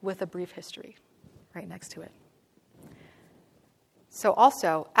with a brief history right next to it. So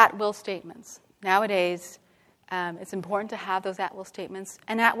also, at-will statements. Nowadays, it's important to have those at-will statements.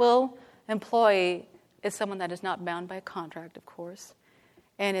 An at-will employee is someone that is not bound by a contract, of course,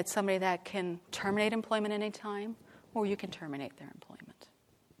 and it's somebody that can terminate employment any time, or you can terminate their employment.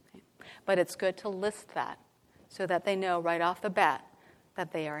 Okay? But it's good to list that so that they know right off the bat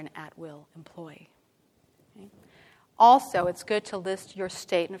that they are an at-will employee. Okay? Also, it's good to list your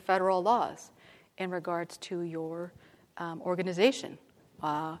state and federal laws in regards to your organization.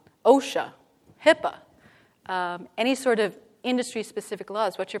 OSHA, HIPAA, any sort of industry-specific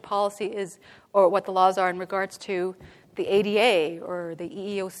laws, what your policy is or what the laws are in regards to the ADA or the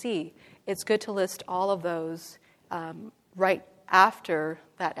EEOC. It's good to list all of those right after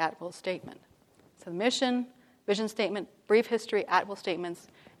that at-will statement. So the mission, vision statement, brief history, at-will statements,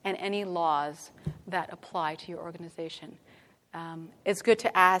 and any laws that apply to your organization. It's good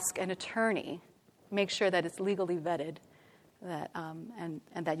to ask an attorney, make sure that it's legally vetted, and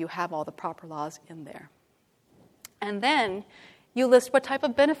that you have all the proper laws in there. And then you list what type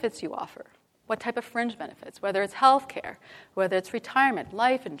of benefits you offer, what type of fringe benefits, whether it's health care, whether it's retirement,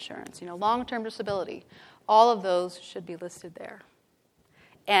 life insurance, long-term disability. All of those should be listed there.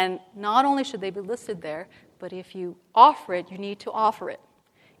 And not only should they be listed there, but if you offer it, you need to offer it.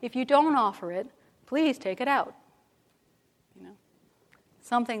 If you don't offer it, please take it out.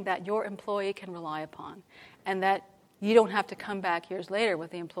 Something that your employee can rely upon, and that you don't have to come back years later with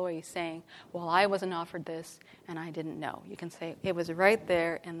the employee saying, well, I wasn't offered this and I didn't know. You can say, it was right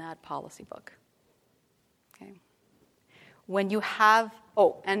there in that policy book. Okay. When you have,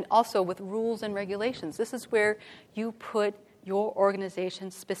 and also with rules and regulations, this is where you put your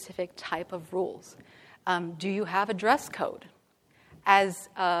organization's specific type of rules. Do you have a dress code? As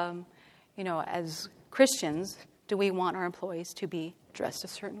Christians, do we want our employees to be dressed a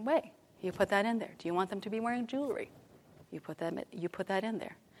certain way? You put that in there. Do you want them to be wearing jewelry? You put that in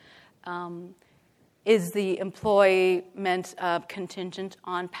there. Is the employment contingent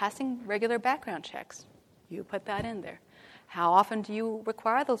on passing regular background checks? You put that in there. How often do you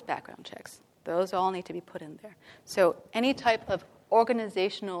require those background checks? Those all need to be put in there. So any type of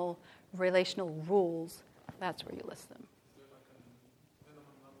organizational, relational rules, that's where you list them. Is there like a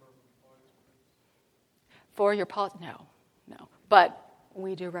minimum number of employees? For your policy, no. But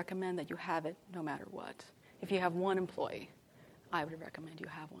we do recommend that you have it no matter what. If you have one employee, I would recommend you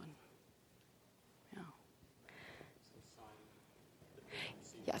have one. Yeah.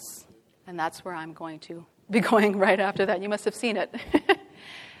 Yes, and that's where I'm going to be going right after that. You must have seen it.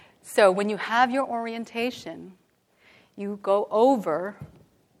 So when you have your orientation, you go over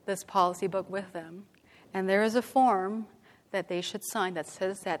this policy book with them, and there is a form that they should sign that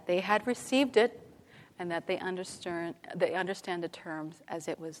says that they had received it and that they understand the terms as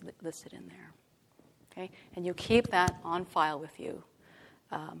it was listed in there. Okay? And you keep that on file with you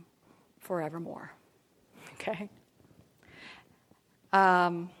forevermore. Okay?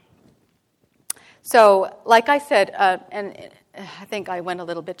 So, like I said, and I think I went a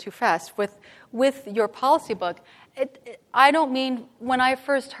little bit too fast, with your policy book, I don't mean, when I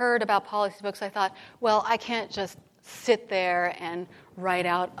first heard about policy books, I thought, well, I can't just sit there and write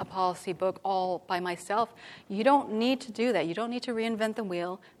out a policy book all by myself. You don't need to do that. You don't need to reinvent the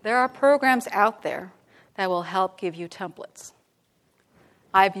wheel. There are programs out there that will help give you templates.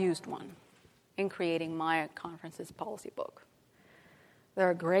 I've used one in creating my conference's policy book. There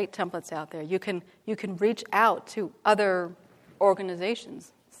are great templates out there. You can reach out to other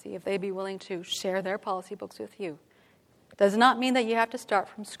organizations. see if they'd be willing to share their policy books with you. Does not mean that you have to start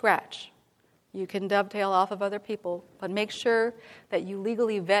from scratch. You can dovetail off of other people, but make sure that you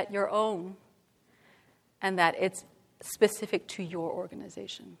legally vet your own and that it's specific to your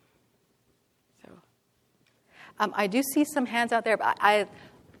organization. So, I do see some hands out there, but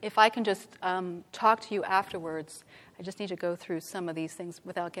if I can just talk to you afterwards, I just need to go through some of these things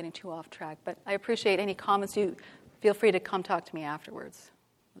without getting too off track. But I appreciate any comments. You feel free to come talk to me afterwards.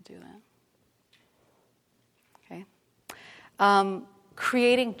 We'll do that. Okay.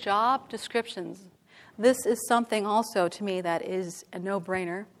 Creating job descriptions. This is something also to me that is a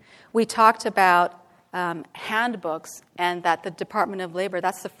no-brainer. We talked about handbooks and that the Department of Labor,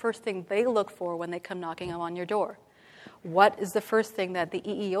 that's the first thing they look for when they come knocking on your door. What is the first thing that the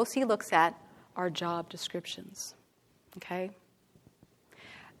EEOC looks at? Are job descriptions. Okay?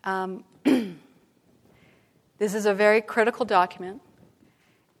 This is a very critical document,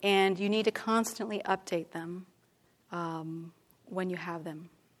 and you need to constantly update them when you have them.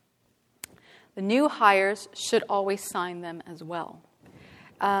 The new hires should always sign them as well.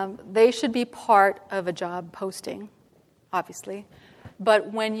 They should be part of a job posting, obviously.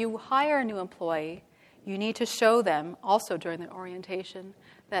 But when you hire a new employee, you need to show them, also during the orientation,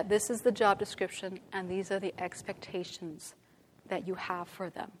 that this is the job description and these are the expectations that you have for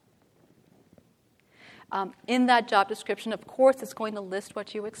them. In that job description, of course, it's going to list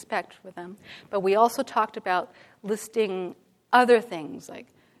what you expect for them. But we also talked about listing other things, like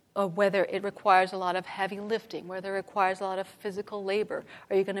whether it requires a lot of heavy lifting, whether it requires a lot of physical labor.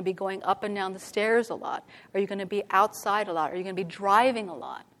 Are you going to be going up and down the stairs a lot? Are you going to be outside a lot? Are you going to be driving a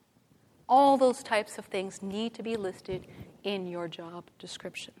lot? All those types of things need to be listed in your job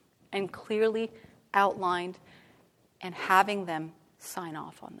description and clearly outlined and having them sign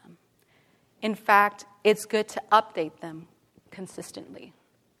off on them. In fact, it's good to update them consistently,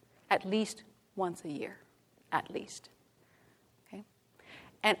 at least once a year, at least. Okay?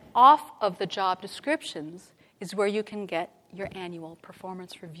 And off of the job descriptions is where you can get your annual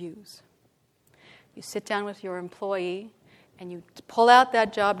performance reviews. You sit down with your employee and you pull out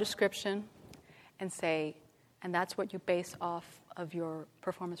that job description and say, and that's what you base off of your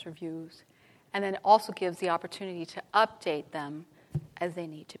performance reviews. And then it also gives the opportunity to update them as they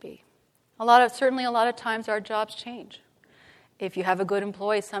need to be. Certainly a lot of times our jobs change. If you have a good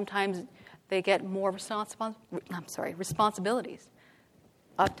employee, sometimes they get more responsibilities.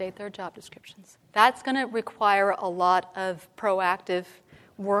 Update their job descriptions. That's going to require a lot of proactive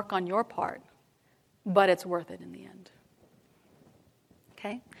work on your part, but it's worth it in the end.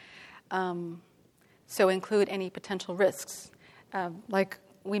 Okay? So include any potential risks. Like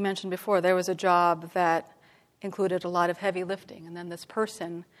we mentioned before, there was a job that included a lot of heavy lifting, and then this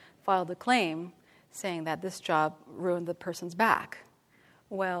person filed a claim saying that this job ruined the person's back.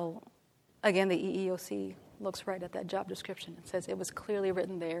 Well, again, the EEOC looks right at that job description and says it was clearly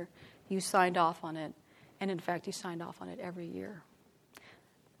written there, you signed off on it, and in fact, you signed off on it every year.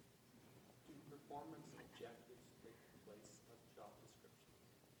 Do performance objectives take the place of job descriptions?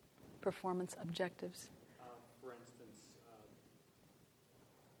 Performance objectives. For instance,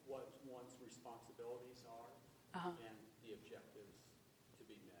 what one's responsibilities are and the objectives to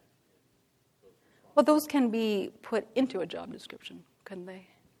be met in those responsibilities. Well, those can be put into a job description, couldn't they?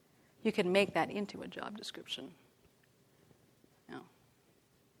 You can make that into a job description. Yeah.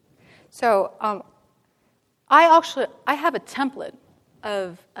 So I have a template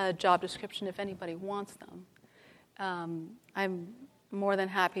of a job description if anybody wants them. I'm more than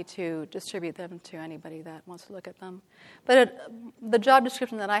happy to distribute them to anybody that wants to look at them. But the job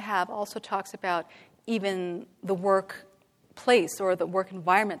description that I have also talks about even the workplace or the work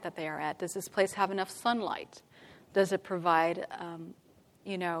environment that they are at. Does this place have enough sunlight? Does it provide,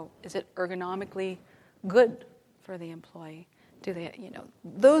 is it ergonomically good for the employee? Do they,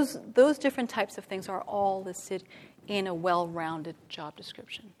 those different types of things are all listed in a well-rounded job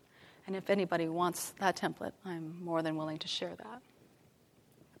description. And if anybody wants that template, I'm more than willing to share that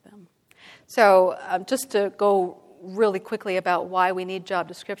with them. So just to go really quickly about why we need job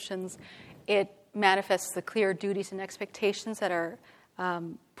descriptions, it manifests the clear duties and expectations that are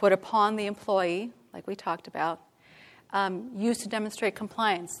put upon the employee, like we talked about, used to demonstrate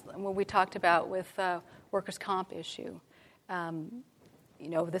compliance, what we talked about with workers' comp issue.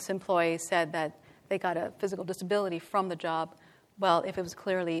 This employee said that they got a physical disability from the job. Well, if it was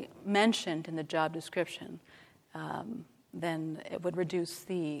clearly mentioned in the job description, then it would reduce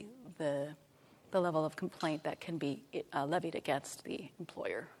the level of complaint that can be levied against the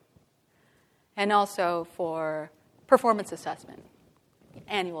employer. And also for performance assessment,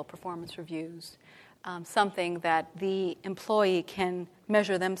 annual performance reviews. something that the employee can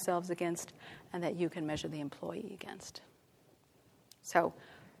measure themselves against and that you can measure the employee against. So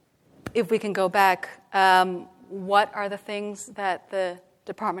if we can go back, what are the things that the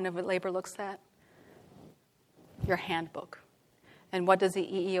Department of Labor looks at? Your handbook. And what does the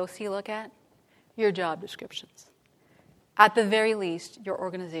EEOC look at? Your job descriptions. At the very least, your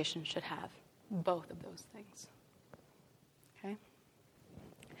organization should have both of those things. Okay?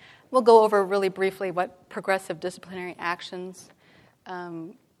 We'll go over really briefly what progressive disciplinary actions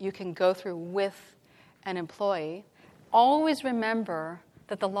you can go through with an employee. Always remember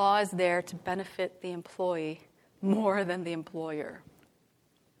that the law is there to benefit the employee more than the employer.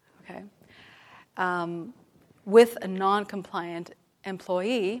 Okay? With a non-compliant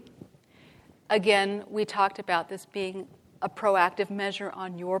employee, again, we talked about this being a proactive measure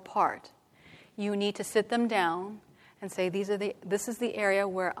on your part. You need to sit them down and say, this is the area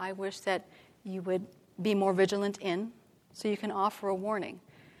where I wish that you would be more vigilant in, so you can offer a warning.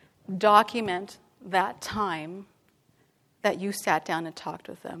 Document that time that you sat down and talked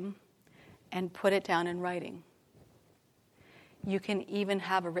with them and put it down in writing. You can even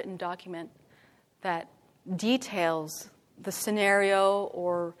have a written document that details the scenario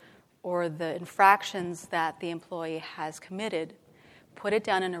or the infractions that the employee has committed. Put it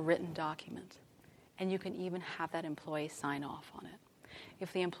down in a written document. And you can even have that employee sign off on it.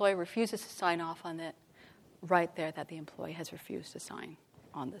 If the employee refuses to sign off on it, write there that the employee has refused to sign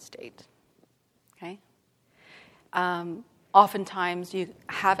on this date. Okay? Oftentimes, you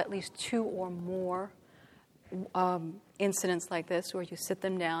have at least 2 or more incidents like this where you sit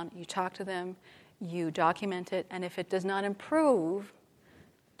them down, you talk to them, you document it, and if it does not improve,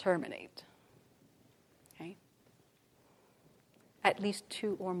 terminate. Okay? At least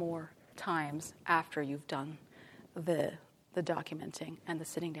 2 or more times after you've done the documenting and the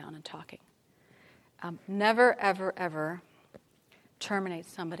sitting down and talking. Never, ever, ever terminate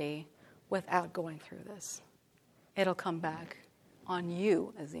somebody without going through this. It'll come back on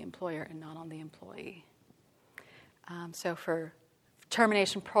you as the employer and not on the employee. So for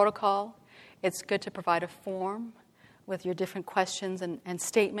termination protocol, it's good to provide a form with your different questions and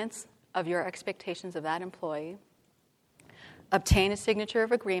statements of your expectations of that employee. Obtain a signature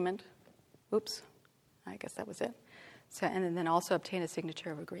of agreement. Oops, I guess that was it. So, and then also obtain a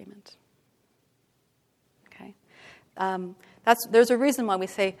signature of agreement. Okay, there's a reason why we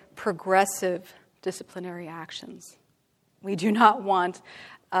say progressive disciplinary actions. We do not want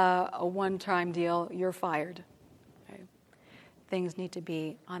a one-time deal, you're fired. Okay? Things need to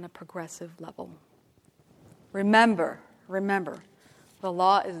be on a progressive level. Remember, the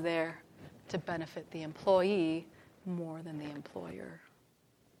law is there to benefit the employee more than the employer.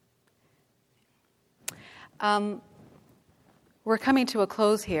 We're coming to a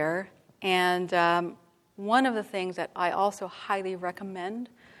close here, and one of the things that I also highly recommend,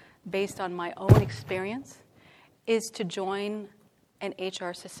 based on my own experience, is to join an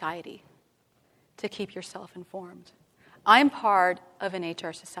HR society to keep yourself informed. I'm part of an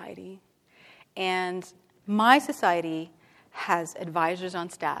HR society, and my society has advisors on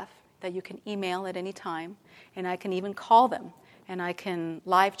staff that you can email at any time, and I can even call them, and I can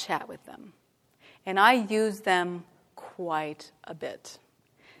live chat with them. And I use them quite a bit.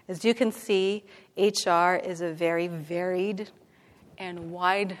 As you can see, HR is a very varied and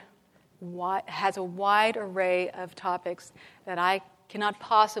has a wide array of topics that I cannot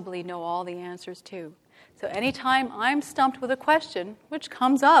possibly know all the answers to. So anytime I'm stumped with a question, which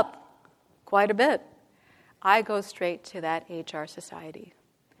comes up quite a bit, I go straight to that HR society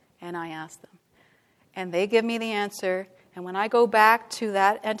and I ask them. And they give me the answer, and when I go back to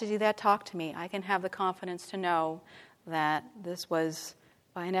that entity that talked to me, I can have the confidence to know that this was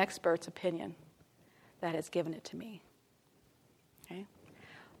by an expert's opinion that has given it to me. Okay?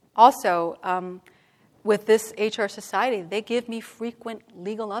 Also, with this HR society, they give me frequent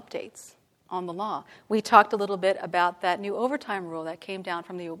legal updates on the law. We talked a little bit about that new overtime rule that came down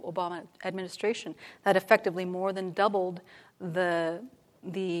from the Obama administration that effectively more than doubled the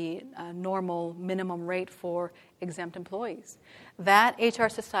normal minimum rate for exempt employees. That HR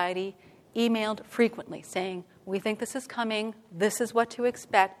society emailed frequently saying, we think this is coming, this is what to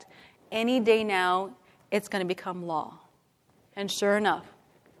expect, any day now it's going to become law. And sure enough,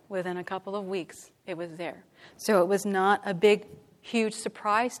 within a couple of weeks, it was there. So it was not a big, huge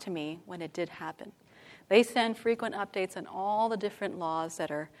surprise to me when it did happen. They send frequent updates on all the different laws that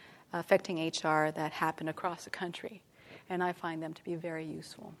are affecting HR that happen across the country. And I find them to be very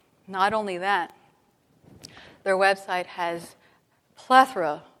useful. Not only that, their website has a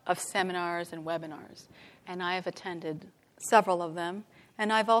plethora of seminars and webinars. And I have attended several of them.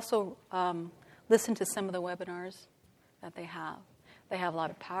 And I've also listen to some of the webinars that they have. They have a lot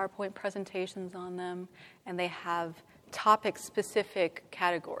of PowerPoint presentations on them, and they have topic-specific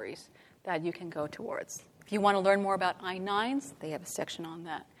categories that you can go towards. If you want to learn more about I-9s, they have a section on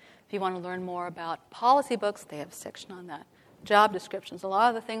that. If you want to learn more about policy books, they have a section on that. Job descriptions, a lot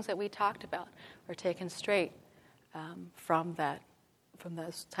of the things that we talked about are taken straight from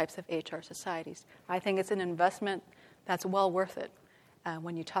those types of HR societies. I think it's an investment that's well worth it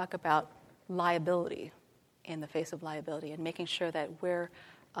when you talk about liability, in the face of liability, and making sure that we're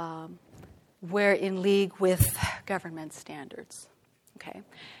in league with government standards. Okay.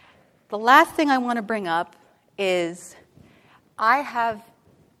 The last thing I want to bring up is I have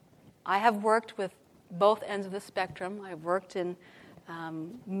worked with both ends of the spectrum. I've worked in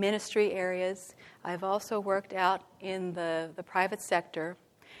ministry areas. I've also worked out in the private sector.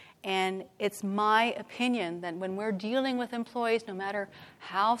 And it's my opinion that when we're dealing with employees, no matter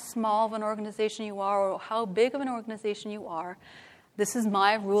how small of an organization you are or how big of an organization you are, this is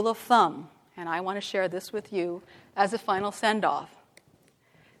my rule of thumb. And I want to share this with you as a final send-off.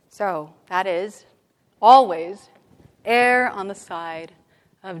 So that is, always err on the side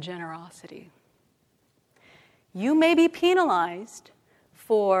of generosity. You may be penalized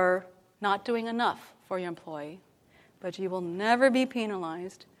for not doing enough for your employee, but you will never be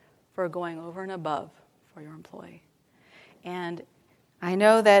penalized for going over and above for your employee. And I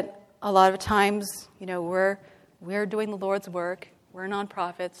know that a lot of times, we're doing the Lord's work, we're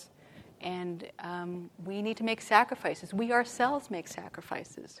nonprofits, and we need to make sacrifices. We ourselves make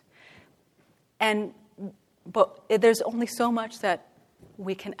sacrifices. But there's only so much that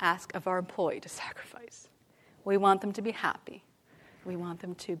we can ask of our employee to sacrifice. We want them to be happy. We want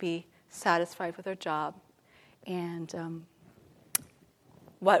them to be satisfied with their job. And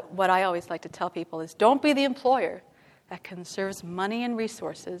what I always like to tell people is, don't be the employer that conserves money and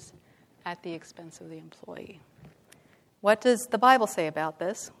resources at the expense of the employee. What does the Bible say about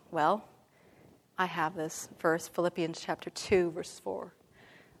this? Well, I have this verse, Philippians chapter 2, verse 4.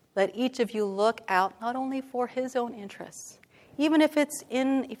 Let each of you look out not only for his own interests, even if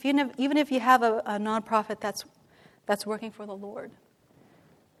you have a nonprofit that's working for the Lord,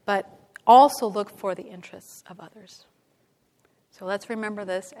 but also look for the interests of others. So let's remember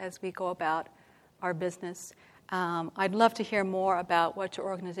this as we go about our business. I'd love to hear more about what your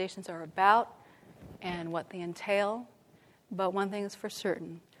organizations are about and what they entail. But one thing is for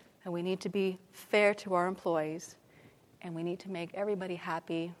certain, that we need to be fair to our employees, and we need to make everybody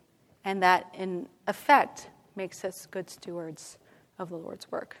happy, and that, in effect, makes us good stewards of the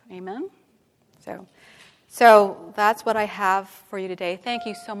Lord's work. Amen? So that's what I have for you today. Thank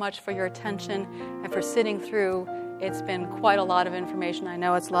you so much for your attention and for sitting through. It's been quite a lot of information. I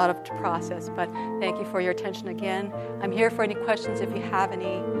know it's a lot to process, but thank you for your attention again. I'm here for any questions if you have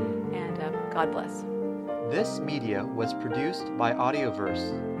any, and God bless. This media was produced by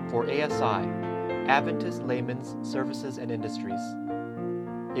Audioverse for ASI, Adventist Layman's Services and Industries.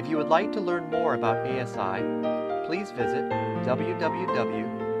 If you would like to learn more about ASI, please visit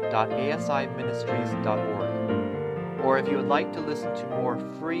www.asiministries.org. Or if you would like to listen to more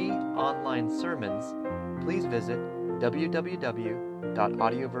free online sermons, please visit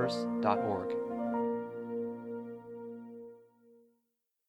www.audioverse.org.